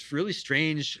there's just this really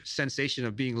strange sensation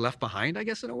of being left behind, I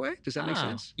guess, in a way. Does that make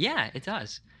sense? Yeah, it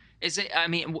does.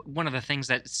 One of the things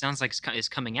that sounds like is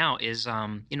coming out is,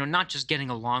 not just getting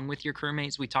along with your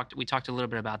crewmates. We talked a little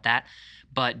bit about that,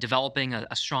 but developing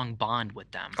a strong bond with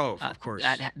them. Oh, of course.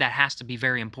 That has to be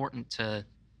very important to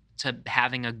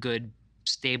having a good,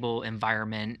 stable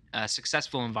environment, a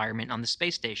successful environment on the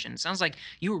space station. It sounds like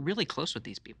you were really close with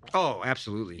these people. Oh,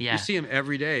 absolutely. Yeah. You see them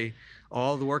every day,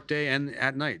 all the work day and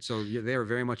at night. So they are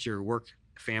very much your work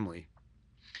family.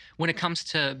 When it comes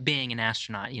to being an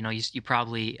astronaut, you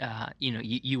probably,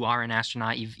 you are an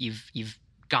astronaut. You've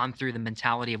gone through the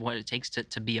mentality of what it takes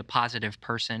to be a positive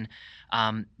person.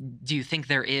 Do you think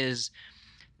there is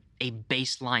a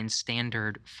baseline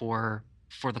standard for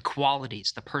the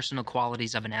qualities, the personal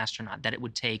qualities of an astronaut that it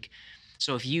would take?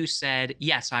 So if you said,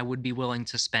 yes, I would be willing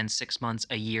to spend 6 months,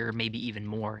 a year, maybe even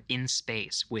more in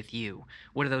space with you,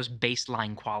 what are those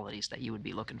baseline qualities that you would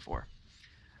be looking for?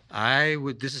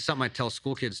 This is something I tell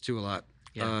school kids too a lot.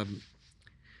 Yeah.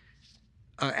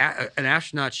 An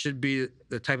astronaut should be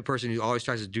the type of person who always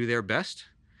tries to do their best,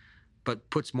 but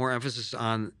puts more emphasis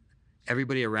on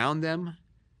everybody around them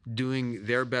doing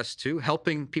their best too,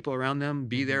 helping people around them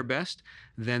be their best,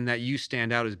 than that you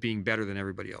stand out as being better than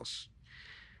everybody else.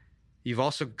 You've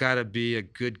also got to be a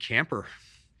good camper.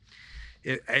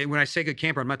 When I say good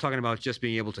camper, I'm not talking about just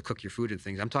being able to cook your food and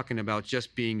things. I'm talking about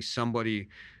just being somebody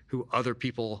who other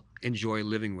people enjoy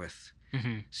living with.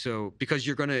 So because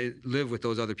you're going to live with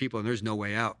those other people and there's no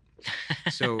way out.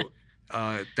 So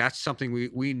that's something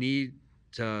we need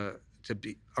to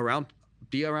be around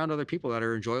other people that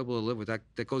are enjoyable to live with.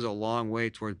 That goes a long way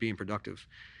towards being productive.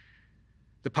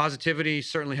 The positivity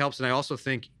certainly helps, and I also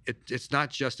think it's not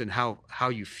just in how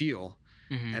you feel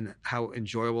and how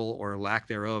enjoyable or lack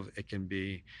thereof it can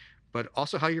be, but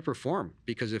also how you perform.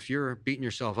 Because if you're beating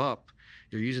yourself up,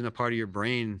 you're using a part of your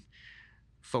brain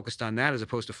focused on that as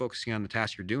opposed to focusing on the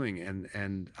task you're doing.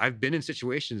 And I've been in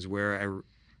situations where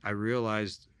I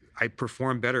realized I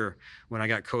perform better when I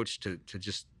got coached to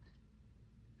just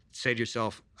say to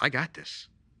yourself, I got this,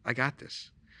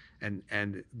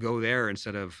 and go there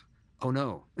instead of, oh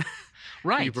no.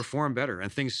 Right. You perform better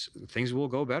and things will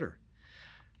go better.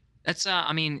 That's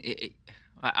I mean,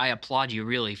 I applaud you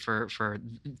really for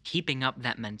keeping up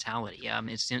that mentality.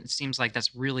 It seems like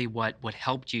that's really what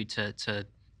helped you to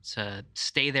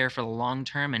stay there for the long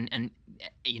term, and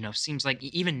seems like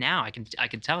even now I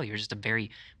can tell you're just a very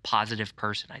positive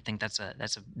person. I think that's a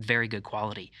very good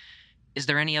quality. Is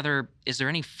there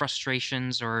any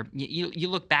frustrations, or you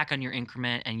look back on your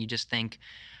increment and you just think,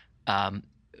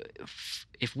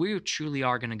 if we truly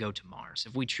are going to go to Mars,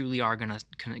 if we truly are going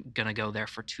to go there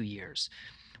for 2 years,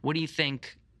 what do you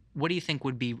think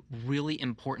would be really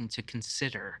important to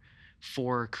consider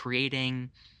for creating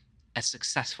a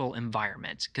successful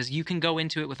environment? Because you can go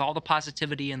into it with all the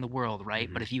positivity in the world,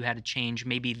 right? But if you had to change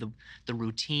maybe the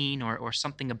routine or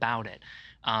something about it,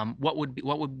 what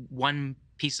would one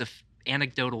piece of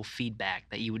anecdotal feedback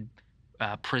that you would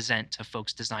present to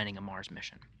folks designing a Mars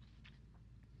mission?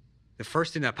 The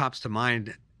first thing that pops to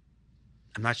mind,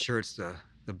 I'm not sure it's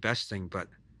the best thing, but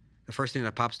the first thing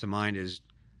that pops to mind is,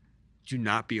 do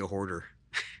not be a hoarder.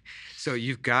 So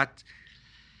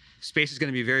space is going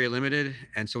to be very limited,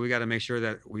 and so we got to make sure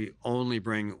that we only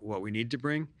bring what we need to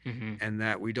bring, and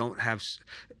that we don't have.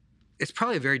 It's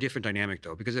probably a very different dynamic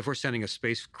though, because if we're sending a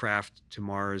spacecraft to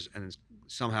Mars and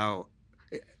somehow,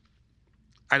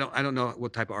 I don't know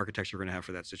what type of architecture we're going to have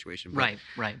for that situation. But,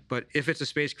 Right. But if it's a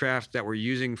spacecraft that we're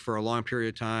using for a long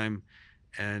period of time,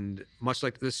 and much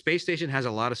like the space station has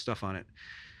a lot of stuff on it,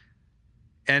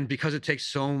 and because it takes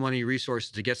so many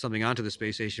resources to get something onto the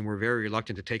space station, we're very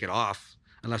reluctant to take it off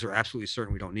unless we're absolutely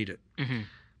certain we don't need it.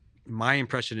 My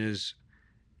impression is,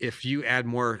 if you add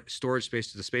more storage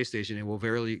space to the space station, it will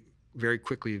very, very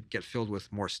quickly get filled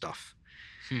with more stuff.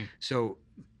 So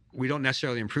we don't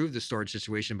necessarily improve the storage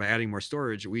situation by adding more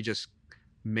storage. We just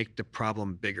make the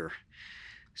problem bigger.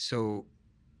 So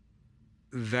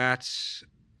that's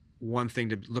one thing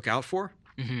to look out for.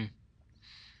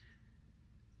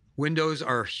 Windows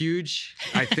are huge.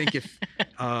 I think if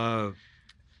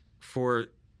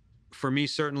for me,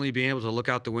 certainly being able to look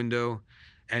out the window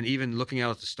and even looking out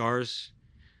at the stars,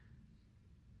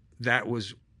 that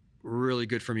was really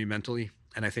good for me mentally.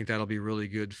 And I think that'll be really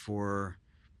good for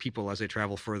people as they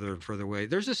travel further and further away.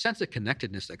 There's a sense of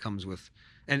connectedness that comes with,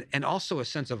 and also a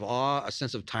sense of awe, a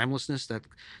sense of timelessness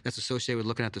that's associated with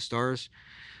looking at the stars.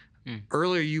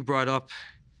 Earlier, you brought up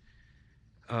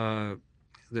the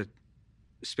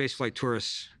spaceflight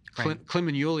tourists. Right. Klim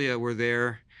and Yulia were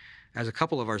there as a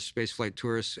couple of our spaceflight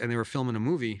tourists, and they were filming a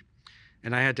movie,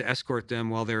 and I had to escort them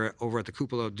while they were over at the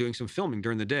cupola doing some filming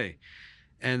during the day.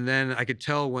 And then I could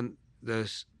tell when the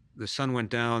sun went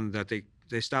down that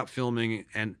they stopped filming,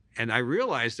 and I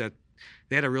realized that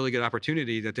they had a really good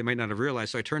opportunity that they might not have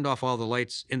realized. So I turned off all the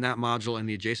lights in that module and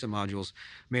the adjacent modules,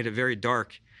 made it very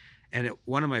dark. And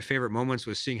one of my favorite moments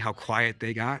was seeing how quiet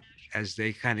they got as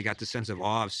they kind of got the sense of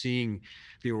awe of seeing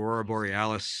the Aurora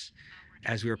Borealis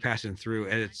as we were passing through.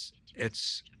 And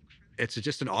it's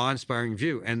just an awe-inspiring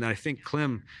view. And I think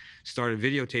Klim started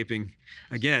videotaping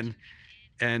again.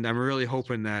 And I'm really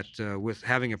hoping that with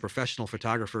having a professional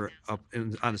photographer up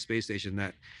on the space station,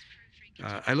 that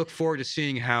I look forward to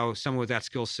seeing how someone with that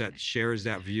skill set shares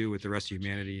that view with the rest of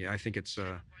humanity. I think it's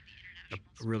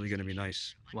really going to be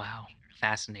nice. Wow,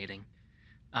 fascinating.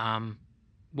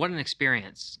 What an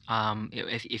experience.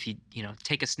 If you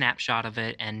take a snapshot of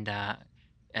it and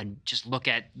just look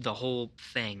at the whole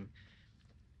thing,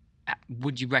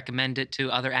 would you recommend it to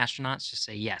other astronauts? Just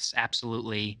say yes,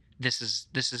 absolutely. This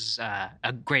is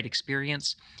a great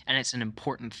experience, and it's an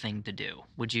important thing to do.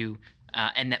 Would you?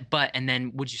 And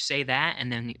then would you say that? And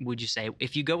then would you say,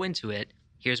 if you go into it,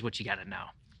 here's what you got to know?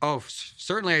 Oh,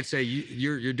 certainly, I'd say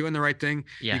you're doing the right thing.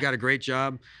 Yeah. You got a great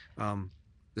job.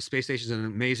 The space station is an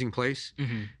amazing place.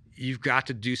 Mm-hmm. You've got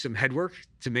to do some head work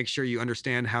to make sure you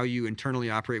understand how you internally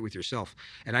operate with yourself.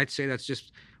 And I'd say that's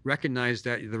just recognize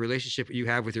that the relationship you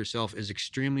have with yourself is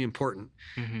extremely important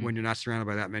Mm-hmm. when you're not surrounded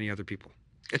by that many other people.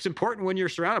 It's important when you're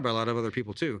surrounded by a lot of other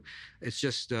people too. It's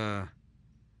just an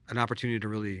opportunity to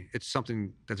really, it's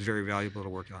something that's very valuable to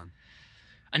work on.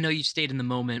 I know you stayed in the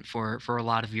moment for a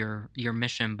lot of your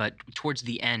mission, but towards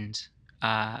the end,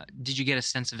 did you get a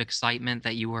sense of excitement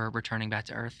that you were returning back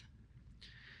to Earth?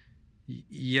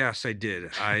 Yes, I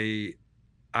did.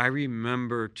 I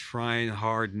remember trying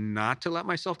hard not to let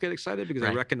myself get excited because I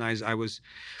Right. recognized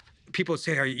people would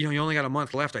say, you only got a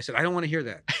month left. I said, I don't want to hear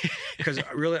that because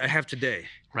really I have today.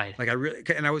 Right. Like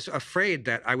and I was afraid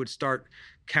that I would start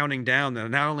counting down that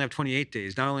now I only have 28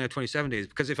 days, now I only have 27 days.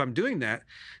 Because if I'm doing that,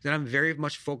 then I'm very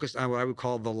much focused on what I would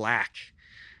call the lack,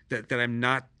 that I'm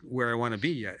not where I want to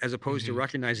be yet, as opposed to Mhm.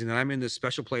 recognizing that I'm in this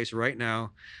special place right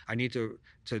now. I need to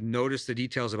notice the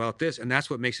details about this, and that's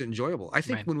what makes it enjoyable. I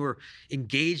think Right. when we're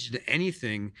engaged in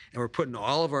anything and we're putting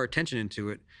all of our attention into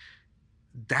it,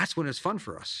 that's when it's fun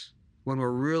for us. When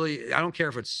we're really, I don't care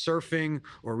if it's surfing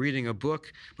or reading a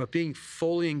book, but being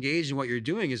fully engaged in what you're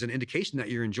doing is an indication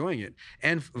that you're enjoying it,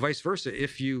 and vice versa.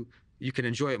 If you can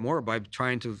enjoy it more by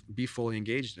trying to be fully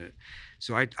engaged in it.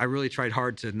 So I really tried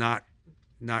hard to not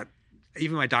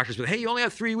even my doctors would, hey, you only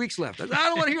have 3 weeks left. I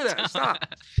don't want to hear that.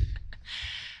 Stop.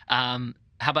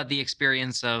 How about the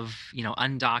experience of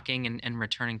undocking and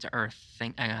returning to Earth?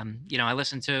 I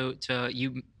listened to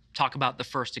you talk about the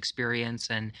first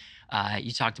experience, and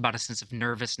you talked about a sense of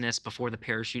nervousness before the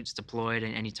parachute's deployed,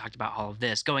 and you talked about all of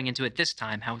this going into it this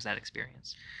time. How was that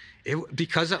experience?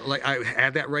 Because I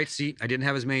had that right seat, I didn't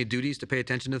have as many duties to pay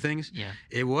attention to things. Yeah.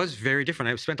 It was very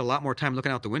different. I spent a lot more time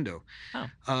looking out the window.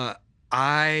 Oh.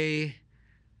 I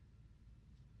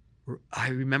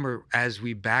remember as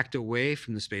we backed away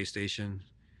from the space station,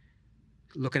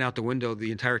 looking out the window the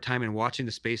entire time and watching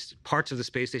parts of the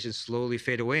space station slowly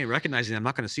fade away and recognizing I'm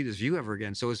not going to see this view ever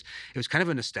again. So it was kind of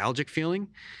a nostalgic feeling,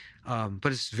 but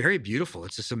it's very beautiful.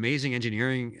 It's this amazing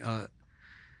engineering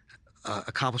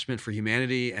accomplishment for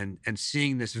humanity, and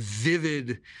seeing this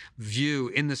vivid view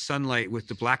in the sunlight with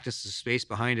the blackness of space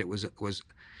behind it was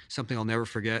something I'll never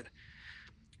forget.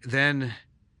 Then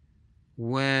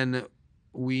when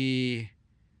we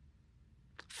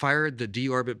fired the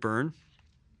deorbit burn,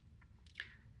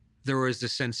 there was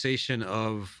this sensation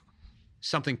of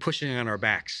something pushing on our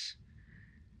backs.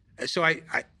 So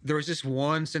there was this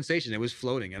one sensation. It was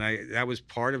floating, and that was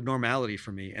part of normality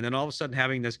for me. And then all of a sudden,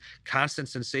 having this constant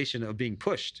sensation of being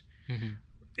pushed, Mm-hmm.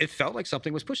 it felt like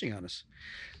something was pushing on us.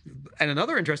 And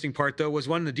another interesting part, though, was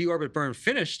when the deorbit burn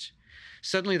finished,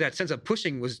 suddenly that sense of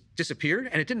pushing disappeared,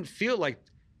 and it didn't feel like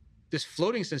this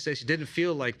floating sensation didn't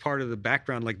feel like part of the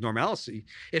background, like normalcy.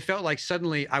 It felt like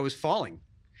suddenly I was falling,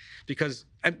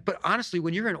 but honestly,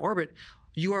 when you're in orbit,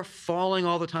 you are falling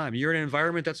all the time. You're in an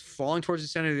environment that's falling towards the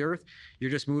center of the Earth.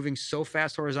 You're just moving so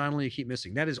fast horizontally, you keep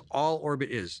missing. That is all orbit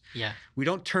is. Yeah. We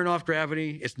don't turn off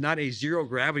gravity. It's not a zero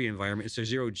gravity environment. It's a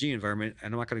zero G environment.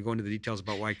 And I'm not going to go into the details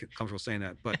about why I'm comfortable saying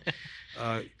that. But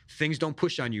things don't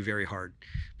push on you very hard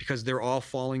because they're all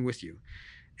falling with you.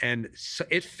 And so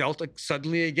it felt like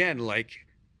suddenly again, like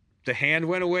the hand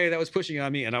went away that was pushing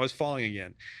on me and I was falling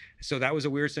again. So that was a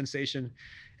weird sensation.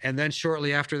 And then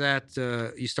shortly after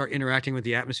that, you start interacting with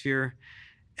the atmosphere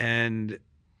and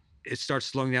it starts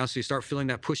slowing down. So you start feeling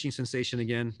that pushing sensation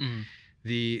again.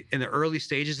 Mm-hmm. In the early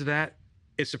stages of that,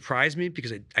 it surprised me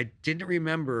because I didn't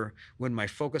remember when my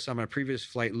focus on my previous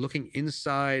flight, looking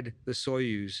inside the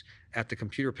Soyuz at the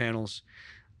computer panels,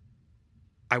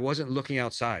 I wasn't looking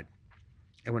outside.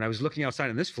 And when I was looking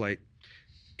outside in this flight,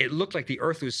 it looked like the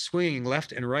Earth was swinging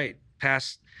left and right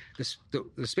past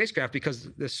the spacecraft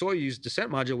because the Soyuz descent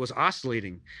module was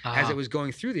oscillating as it was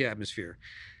going through the atmosphere.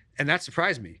 And that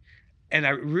surprised me. And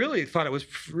I really thought it was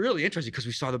really interesting because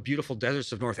we saw the beautiful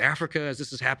deserts of North Africa as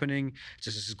this is happening. It's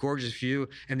just this gorgeous view.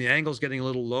 And the angle's getting a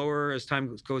little lower as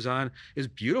time goes on. It's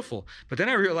beautiful. But then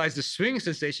I realized the swing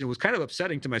sensation was kind of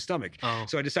upsetting to my stomach. Oh.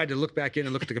 So I decided to look back in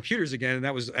and look at the computers again. And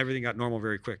everything got normal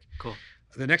very quick. Cool.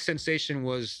 The next sensation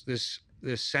was this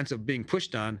sense of being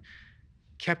pushed on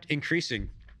kept increasing.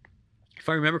 If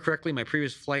I remember correctly, my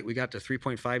previous flight, we got to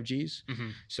 3.5 Gs. Mm-hmm.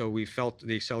 So we felt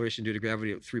the acceleration due to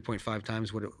gravity at 3.5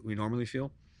 times what we normally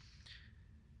feel.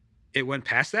 It went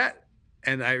past that.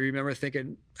 And I remember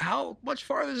thinking, how much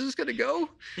farther is this going to go?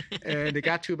 And it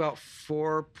got to about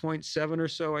 4.7 or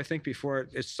so, I think, before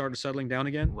it started settling down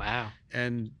again. Wow.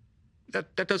 And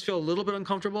that does feel a little bit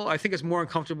uncomfortable. I think it's more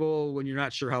uncomfortable when you're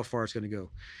not sure how far it's going to go.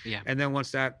 Yeah. And then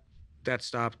once that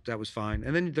stopped, that was fine.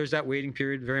 And then there's that waiting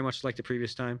period, very much like the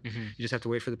previous time. Mm-hmm. You just have to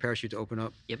wait for the parachute to open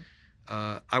up. Yep.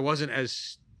 I wasn't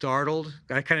as startled.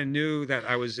 I kind of knew that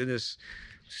I was in this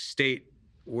state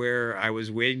where I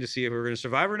was waiting to see if we were going to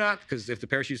survive or not, because if the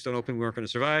parachutes don't open, we weren't going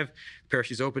to survive. The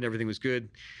parachutes opened, everything was good.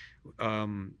 A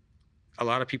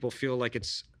lot of people feel like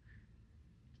it's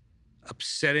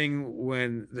upsetting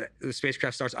when the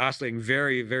spacecraft starts oscillating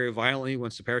very, very violently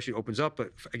once the parachute opens up.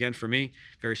 But again, for me,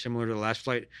 very similar to the last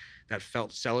flight, that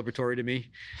felt celebratory to me.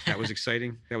 That was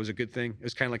exciting. That was a good thing. It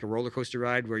was kind of like a roller coaster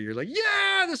ride where you're like,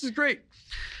 yeah, this is great.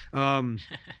 And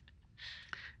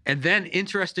then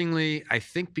interestingly, I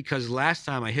think because last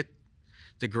time I hit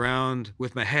the ground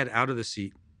with my head out of the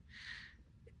seat,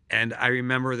 and I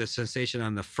remember the sensation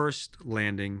on the first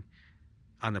landing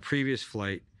on the previous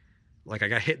flight, like I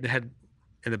got hit in the head,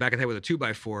 in the back of the head with a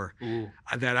 2x4. Ooh.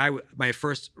 My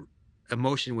first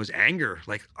emotion was anger.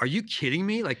 Like, are you kidding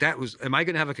me? Like am I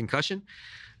going to have a concussion?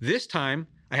 This time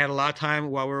I had a lot of time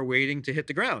while we were waiting to hit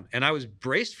the ground, and I was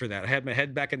braced for that. I had my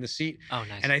head back in the seat. Oh,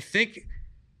 nice. And I think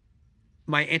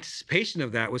my anticipation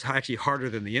of that was actually harder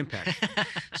than the impact.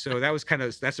 So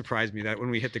that surprised me that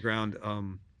when we hit the ground,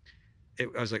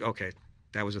 I was like, okay,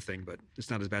 that was a thing, but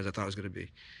it's not as bad as I thought it was going to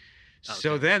be. Okay.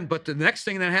 So then, but the next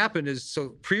thing that happened is, so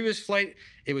previous flight,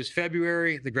 it was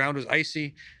February, the ground was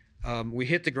icy. We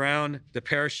hit the ground, the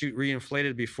parachute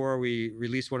reinflated before we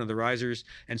released one of the risers,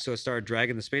 and so it started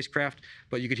dragging the spacecraft,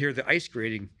 but you could hear the ice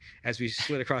grating as we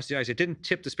slid across the ice. It didn't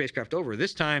tip the spacecraft over.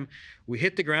 This time, we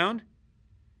hit the ground.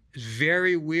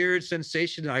 Very weird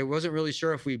sensation. I wasn't really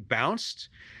sure if we bounced.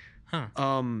 Huh.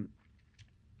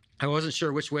 I wasn't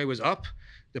sure which way was up.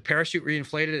 The parachute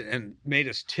reinflated and made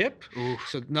us tip. Ooh.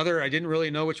 So I didn't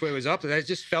really know which way was up. I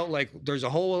just felt like there's a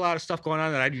whole lot of stuff going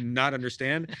on that I do not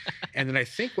understand. And then I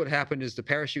think what happened is the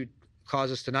parachute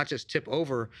caused us to not just tip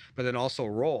over, but then also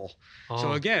roll. Oh.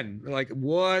 So again, like,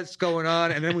 what's going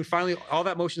on? And then we finally, all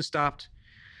that motion stopped.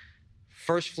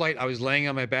 First flight, I was laying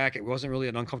on my back. It wasn't really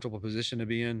an uncomfortable position to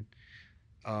be in.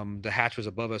 The hatch was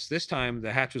above us. This time,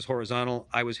 the hatch was horizontal.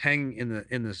 I was hanging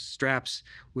in the straps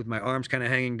with my arms kind of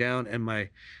hanging down, and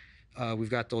we've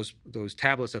got those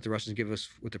tablets that the Russians give us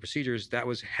with the procedures. That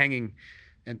was hanging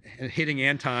and hitting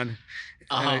Anton.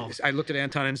 Oh. And I looked at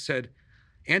Anton and said,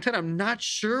 Anton, I'm not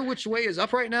sure which way is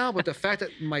up right now, but the fact that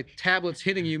my tablet's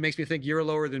hitting you makes me think you're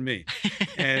lower than me.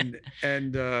 and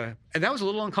that was a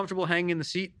little uncomfortable hanging in the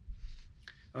seat,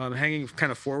 hanging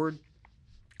kind of forward.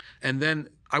 And then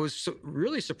I was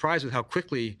really surprised with how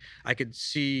quickly I could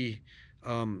see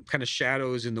kind of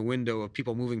shadows in the window of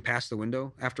people moving past the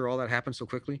window after all that happened so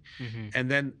quickly. Mm-hmm.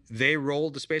 And then they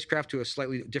rolled the spacecraft to a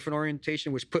slightly different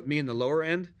orientation, which put me in the lower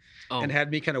end and had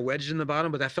me kind of wedged in the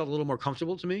bottom, but that felt a little more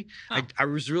comfortable to me. Oh.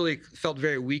 I felt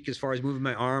very weak as far as moving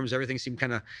my arms. Everything seemed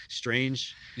kind of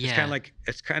strange. Yeah.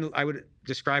 It's kind of, I would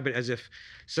describe it as if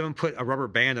someone put a rubber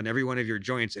band on every one of your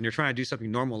joints and you're trying to do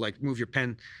something normal, like move your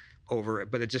pen over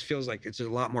it, but it just feels like it's a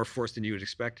lot more force than you would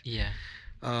expect. Yeah.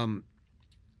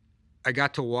 I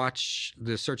got to watch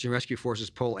the search and rescue forces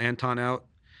pull Anton out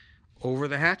over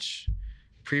the hatch.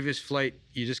 Previous flight,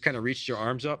 you just kind of reached your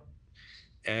arms up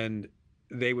and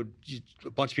a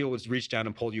bunch of people would reach down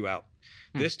and pull you out.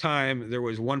 This time there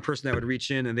was one person that would reach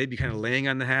in and they'd be kind of laying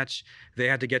on the hatch. They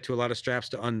had to get to a lot of straps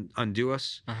to undo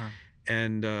us. Uh-huh.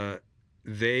 And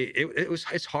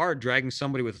it's hard dragging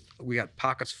somebody we got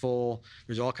pockets full.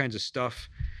 There's all kinds of stuff.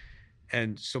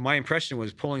 And so my impression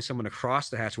was pulling someone across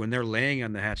the hatch when they're laying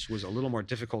on the hatch was a little more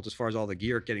difficult as far as all the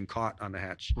gear getting caught on the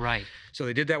hatch. Right. So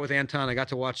they did that with Anton. I got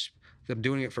to watch them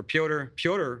doing it for Pyotr.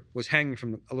 Pyotr was hanging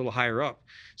from a little higher up.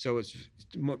 So it's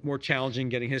more challenging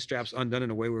getting his straps undone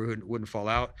in a way where it wouldn't fall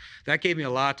out. That gave me a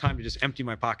lot of time to just empty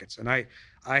my pockets. And I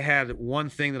had one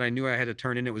thing that I knew I had to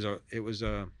turn in. It was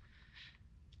a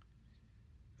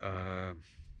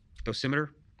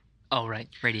dosimeter. Oh, right.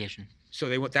 Radiation. So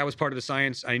that was part of the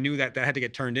science. I knew that had to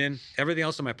get turned in. Everything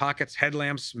else in my pockets,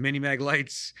 headlamps, mini mag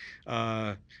lights,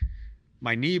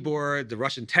 my knee board, the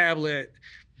Russian tablet,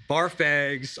 barf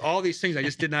bags, all these things I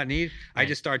just did not need. I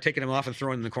just started taking them off and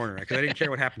throwing them in the corner because I didn't care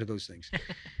what happened to those things.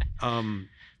 And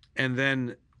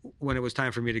then when it was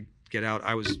time for me to get out,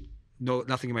 I was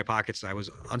nothing in my pockets. I was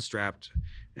unstrapped,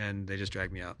 and they just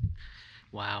dragged me out.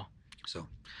 Wow. So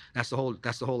that's the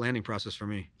whole landing process for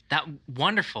me. That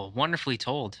wonderfully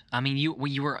told. I mean, you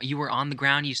were on the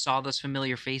ground. You saw those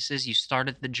familiar faces. You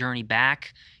started the journey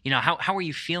back. You know, how were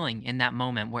you feeling in that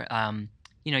moment where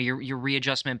you know, your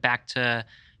readjustment back to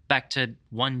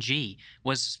 1G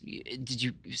did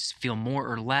you feel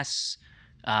more or less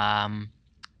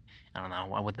I don't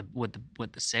know,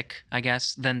 with the sick, I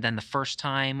guess, than the first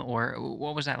time, or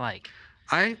what was that like?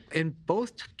 In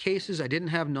both cases, I didn't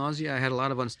have nausea. I had a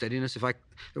lot of unsteadiness.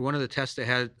 One of the tests they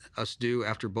had us do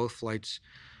after both flights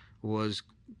was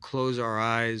close our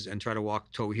eyes and try to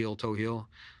walk toe heel.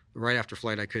 Right after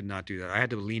flight, I could not do that. I had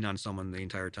to lean on someone the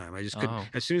entire time. I just couldn't. Oh.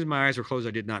 As soon as my eyes were closed,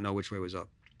 I did not know which way was up.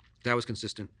 That was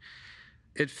consistent.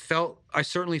 I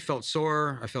certainly felt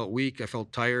sore. I felt weak. I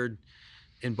felt tired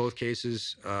in both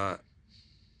cases.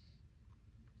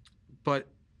 But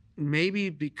maybe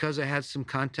because I had some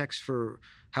context for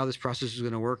how this process was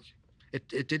going to work,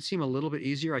 it did seem a little bit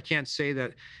easier. I can't say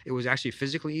that it was actually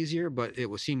physically easier, but it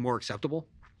seemed more acceptable.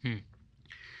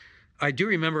 I do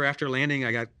remember after landing,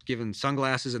 I got given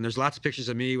sunglasses, and there's lots of pictures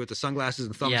of me with the sunglasses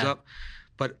and thumbs up.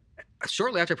 But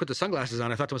shortly after I put the sunglasses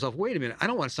on, I thought to myself, wait a minute, I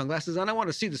don't want sunglasses on. I want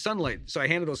to see the sunlight. So I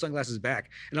handed those sunglasses back.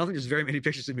 And I don't think there's very many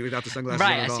pictures of me without the sunglasses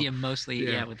on at all. I see them mostly,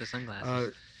 with the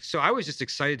sunglasses. So I was just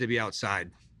excited to be outside.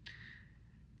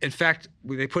 In fact,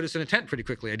 they put us in a tent pretty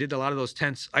quickly. I did a lot of those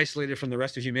tents isolated from the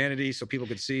rest of humanity so people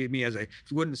could see me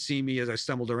wouldn't see me as I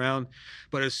stumbled around.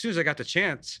 But as soon as I got the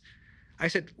chance, I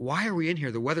said, why are we in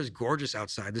here? The weather's gorgeous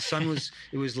outside. The sun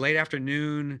it was late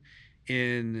afternoon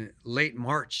in late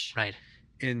March. Right.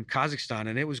 In Kazakhstan,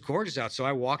 and it was gorgeous out. So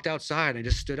I walked outside and I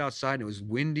just stood outside, and it was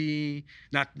windy,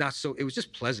 not so, it was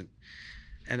just pleasant.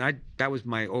 And that was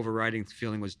my overriding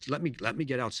feeling was let me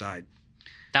get outside.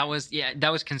 That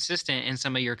was consistent in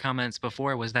some of your comments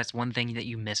before. That's one thing that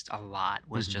you missed a lot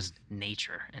was just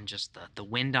nature and just the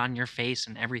wind on your face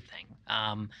and everything.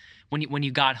 When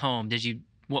you got home,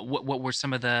 what were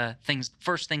some of the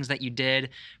first things that you did,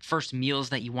 first meals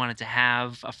that you wanted to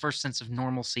have, a first sense of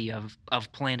normalcy of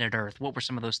planet Earth? What were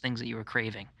some of those things that you were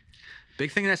craving?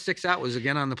 Big thing that sticks out was,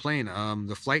 again, on the plane,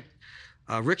 the flight,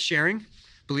 Rick Sharing,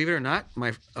 believe it or not,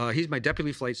 he's my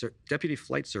deputy flight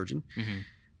surgeon.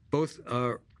 Both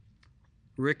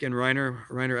Rick and Rainer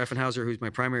Effenhauser, who's my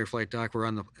primary flight doc, were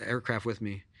on the aircraft with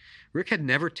me. Rick had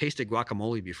never tasted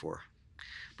guacamole before,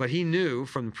 but he knew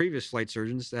from the previous flight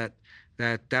surgeons that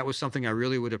was something I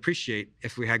really would appreciate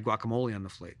if we had guacamole on the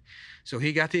flight. So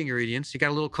he got the ingredients. He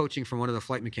got a little coaching from one of the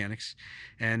flight mechanics,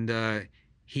 and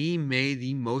he made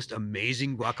the most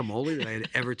amazing guacamole that I had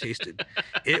ever tasted.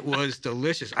 It was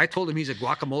delicious. I told him he's a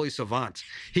guacamole savant.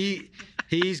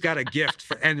 He's got a gift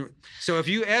and so if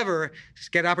you ever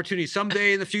get opportunity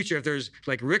someday in the future, if there's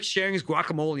like Rick Sharing's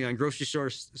guacamole on grocery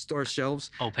store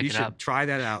shelves, you should try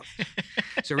that out.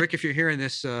 So Rick, if you're hearing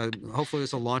this, hopefully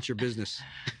this will launch your business.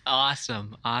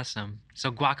 Awesome.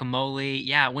 So guacamole,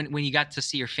 yeah. When you got to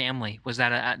see your family, was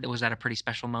that a pretty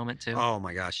special moment too? Oh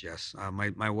my gosh, yes.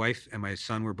 My wife and my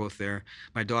son were both there.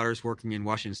 My daughter's working in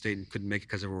Washington State and couldn't make it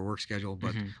because of her work schedule,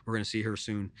 but we're going to see her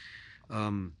soon.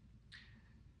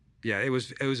 Yeah, it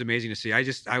was amazing to see.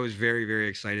 I was very, very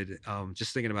excited.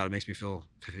 Just thinking about it makes me feel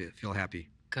happy.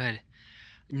 Good.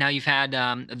 Now you've had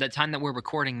the time that we're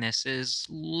recording this is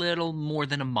little more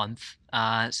than a month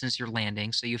since your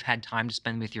landing, so you've had time to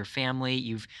spend with your family.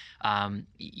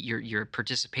 You're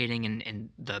participating in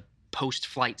the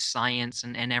post-flight science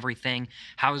and everything.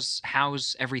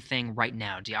 How's everything right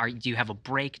now? Do you have a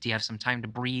break? Do you have some time to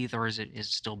breathe, or is it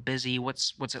still busy?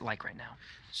 What's it like right now?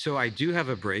 So I do have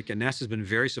a break, and NASA's been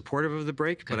very supportive of the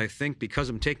break. Good. But I think because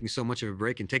I'm taking so much of a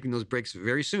break and taking those breaks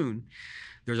very soon,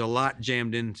 there's a lot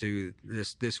jammed into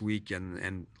this week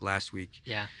and last week.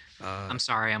 Yeah. I'm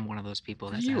sorry, I'm one of those people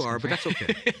that's you are, but that's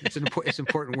okay. It's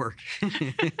important work.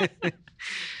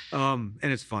 And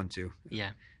it's fun too. Yeah.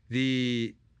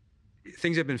 The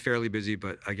things have been fairly busy,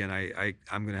 but again,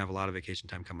 I'm going to have a lot of vacation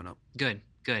time coming up. Good.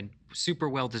 Super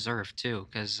well deserved too,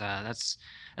 because that's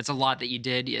a lot that you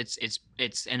did.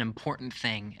 It's an important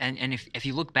thing, and if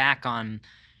you look back on,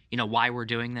 why we're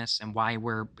doing this and why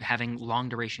we're having long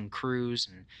duration crews,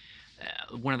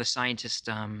 and one of the scientists,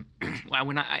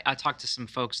 when I talked to some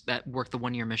folks that worked the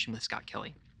 1 year mission with Scott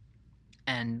Kelly,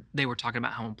 and they were talking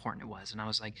about how important it was, and I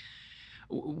was like,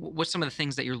 what's some of the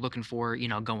things that you're looking for,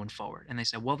 going forward? And they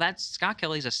said, well, Scott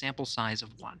Kelly's a sample size of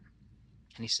 1.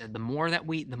 And he said, the more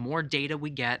data we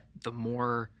get, the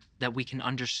more that we can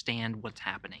understand what's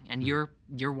happening. And you're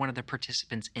one of the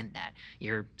participants in that.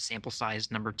 You're sample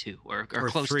size number 2 or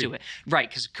close 3. to it. Right,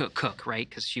 because Cook, right?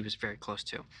 Because she was very close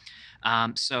to.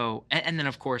 So, and then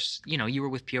of course, you were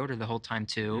with Piotr the whole time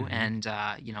too. And,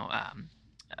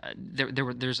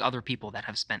 there's other people that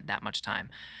have spent that much time.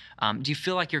 Do you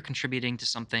feel like you're contributing to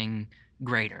something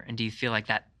greater? And do you feel like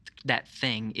that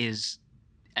thing is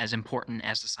as important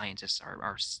as the scientists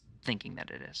are thinking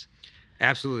that it is?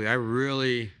 Absolutely. I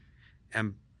really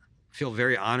feel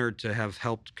very honored to have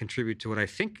helped contribute to what I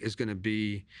think is going to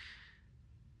be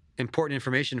important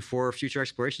information for future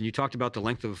exploration. You talked about the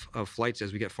length of flights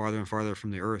as we get farther and farther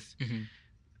from the Earth.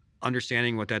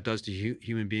 Understanding what that does to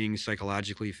human beings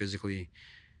psychologically, physically,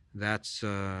 that's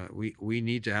we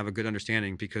need to have a good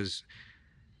understanding, because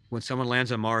when someone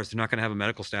lands on Mars, they're not going to have a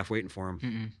medical staff waiting for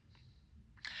them.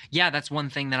 Yeah, that's one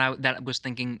thing that I was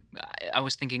thinking. I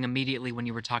was thinking immediately when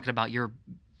you were talking about your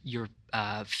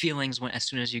feelings as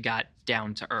soon as you got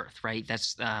down to Earth, right?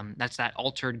 That's that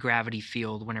altered gravity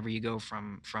field whenever you go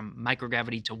from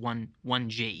microgravity to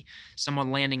 1G. Someone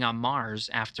landing on Mars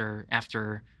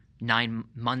after 9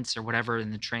 months or whatever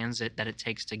in the transit that it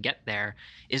takes to get there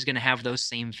is going to have those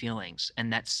same feelings,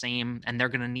 and they're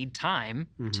going to need time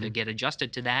to get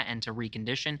adjusted to that and to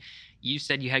recondition. You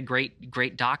said you had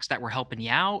great docs that were helping you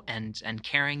out and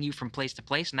carrying you from place to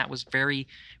place, and that was very,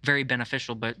 very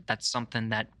beneficial. But that's something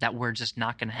that we're just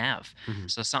not going to have.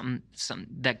 So something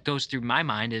that goes through my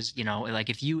mind is, like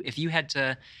if you had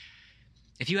to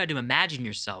imagine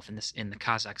yourself in the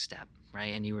Kazakh steppe,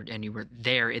 right, and you were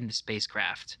there in the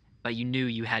spacecraft, but you knew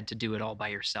you had to do it all by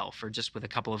yourself or just with a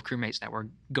couple of crewmates that were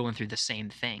going through the same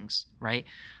things, right?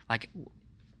 Like,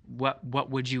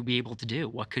 what would you be able to do?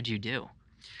 What could you do?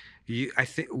 I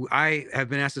think I have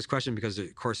been asked this question because,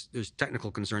 of course, there's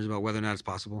technical concerns about whether or not it's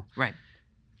possible. Right.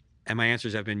 And my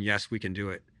answers have been, yes, we can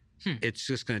do it. It's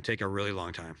just going to take a really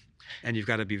long time. And you've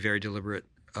got to be very deliberate.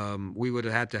 We would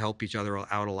have had to help each other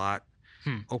out a lot.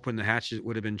 Open the hatch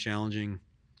would have been challenging.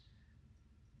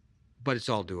 But it's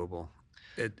all doable.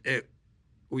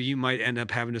 You might end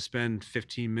up having to spend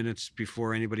 15 minutes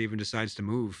before anybody even decides to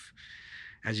move,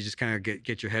 as you just kind of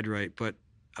get your head right. But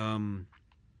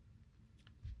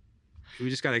we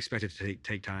just got to expect it to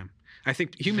take time. I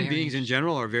think human beings in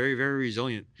general are very, very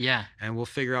resilient. Yeah. And we'll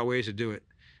figure out ways to do it.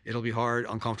 It'll be hard,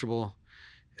 uncomfortable,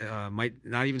 might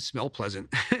not even smell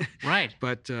pleasant. Right.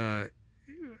 But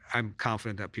I'm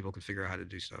confident that people can figure out how to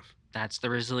do stuff. That's the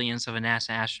resilience of a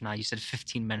NASA astronaut. You said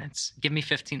 15 minutes. Give me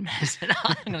 15 minutes and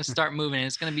I'm going to start moving. And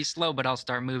it's going to be slow, but I'll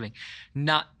start moving.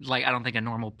 Not like, I don't think a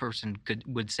normal person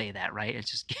would say that, right?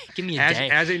 It's just give me a day.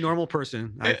 As a normal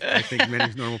person, I think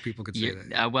many normal people could say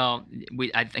that. Well,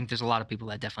 I think there's a lot of people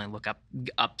that definitely look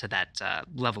up to that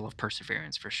level of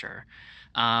perseverance for sure.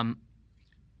 And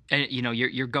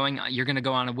you're going to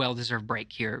go on a well-deserved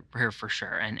break here for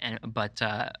sure. But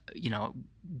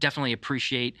definitely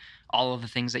appreciate all of the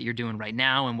things that you're doing right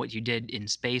now and what you did in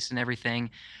space and everything.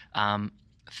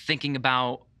 Thinking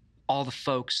about all the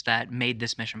folks that made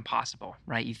this mission possible,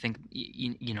 right? You think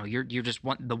you're just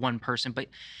the one person, but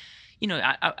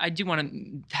I do want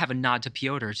to have a nod to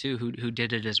Piotr too, who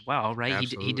did it as well, right?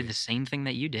 He did the same thing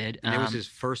that you did. And it was his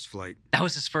first flight. That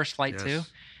was his first flight too.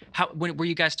 When were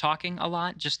you guys talking a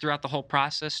lot just throughout the whole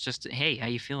process? Just, hey, how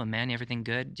you feeling, man? Everything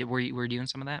good? Were you doing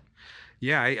some of that?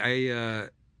 Yeah,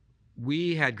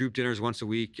 we had group dinners once a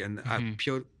week, and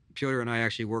Piotr and I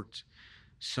actually worked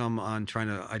some on trying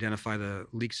to identify the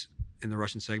leaks in the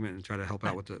Russian segment and try to help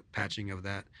out with the patching of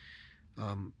that.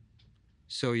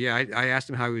 So yeah, I asked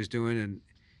him how he was doing, and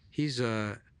he's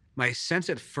my sense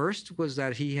at first was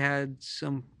that he had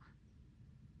some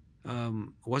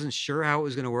wasn't sure how it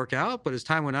was going to work out, but as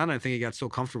time went on, I think he got so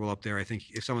comfortable up there. I think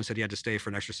if someone said he had to stay for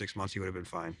an extra 6 months, he would have been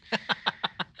fine.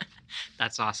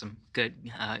 That's awesome. Good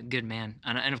man.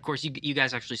 And of course, you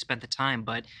guys actually spent the time,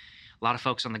 but a lot of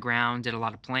folks on the ground did a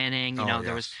lot of planning.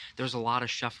 There was a lot of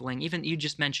shuffling. Even you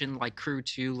just mentioned like Crew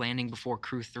 2 landing before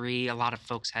Crew 3. A lot of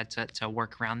folks had to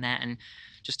work around that. And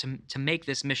just to make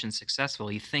this mission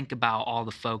successful, you think about all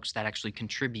the folks that actually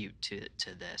contribute to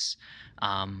this.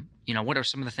 What are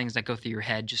some of the things that go through your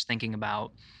head just thinking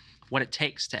about what it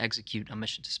takes to execute a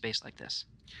mission to space like this?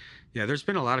 Yeah, there's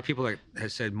been a lot of people that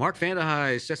have said Mark Vande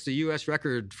Hei sets the U.S.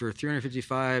 record for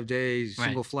 355 days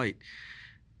single flight.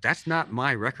 That's not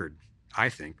my record, I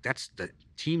think. That's the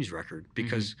team's record,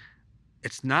 because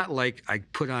it's not like I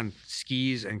put on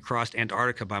skis and crossed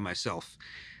Antarctica by myself.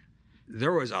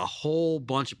 There was a whole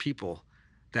bunch of people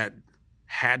that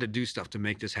had to do stuff to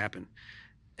make this happen.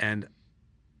 And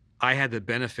I had the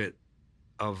benefit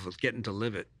of getting to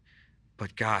live it.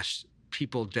 But gosh,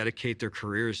 people dedicate their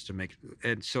careers to make,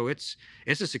 and so it's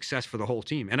a success for the whole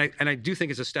team. And I do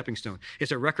think it's a stepping stone.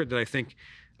 It's a record that I think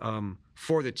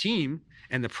for the team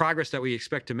and the progress that we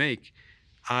expect to make,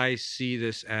 I see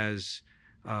this as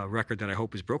a record that I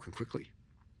hope is broken quickly.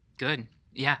 Good.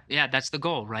 Yeah, that's the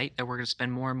goal, right? That we're going to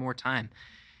spend more and more time.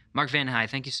 Mark Vande Hei,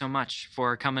 thank you so much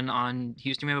for coming on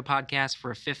Houston We Have a Podcast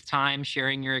for a 5th time,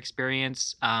 sharing your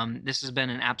experience. This has been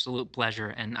an absolute pleasure,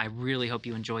 and I really hope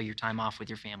you enjoy your time off with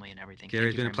your family and everything. Gary,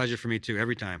 it's been a pleasure for me too,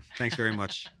 every time. Thanks very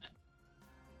much.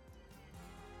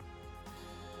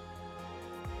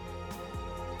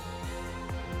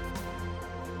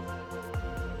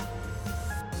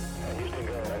 Houston,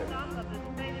 go ahead. Stop of the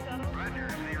space shuttle. Roger,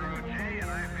 0J,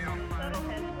 and I feel Shuttle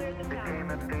has cleared the tower.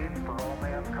 Became a theme for all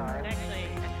mankind. Actually,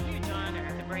 a huge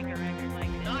honor to break a record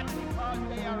like this. Not because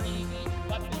they are easy,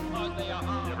 but because they are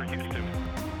hard. Never Houston.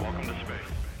 Welcome to space.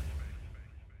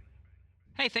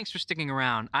 Hey, thanks for sticking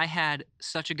around. I had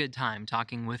such a good time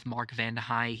talking with Mark Vande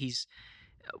Hei. He's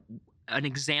an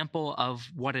example of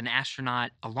what an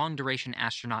astronaut, a long-duration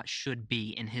astronaut, should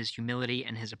be in his humility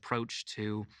and his approach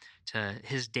to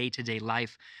his day-to-day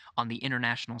life on the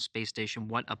International Space Station.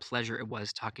 What a pleasure it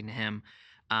was talking to him.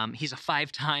 He's a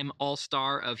 5-time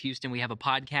All-Star of Houston We Have a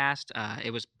Podcast.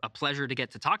 It was a pleasure to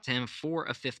get to talk to him for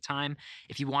a 5th time.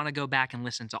 If you want to go back and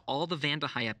listen to all the Vande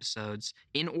Hei episodes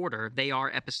in order, they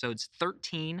are episodes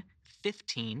 13,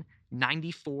 15,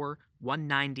 94,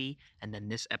 190, and then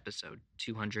this episode,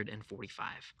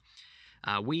 245.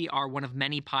 We are one of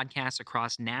many podcasts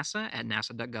across NASA at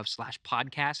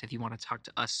nasa.gov/podcast. If you want to talk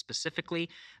to us specifically,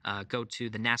 go to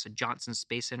the NASA Johnson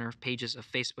Space Center pages of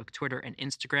Facebook, Twitter, and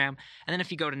Instagram. And then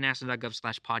if you go to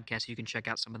nasa.gov/podcast, you can check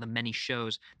out some of the many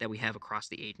shows that we have across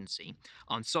the agency.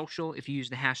 On social, if you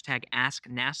use the hashtag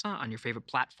AskNASA on your favorite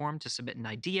platform to submit an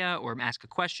idea or ask a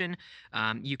question,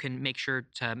 you can make sure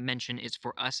to mention it's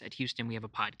for us at Houston We Have a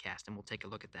Podcast, and we'll take a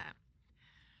look at that.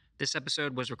 This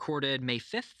episode was recorded May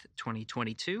 5th,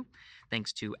 2022.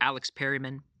 Thanks to Alex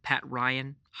Perryman, Pat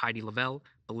Ryan, Heidi Lavelle,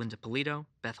 Belinda Polito,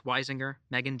 Beth Weisinger,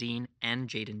 Megan Dean, and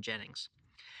Jaden Jennings.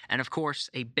 And of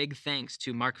course, a big thanks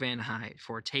to Mark Vande Hei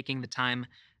for taking the time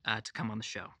to come on the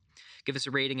show. Give us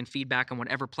a rating and feedback on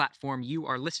whatever platform you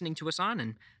are listening to us on,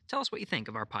 and tell us what you think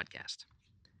of our podcast.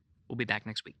 We'll be back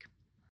next week.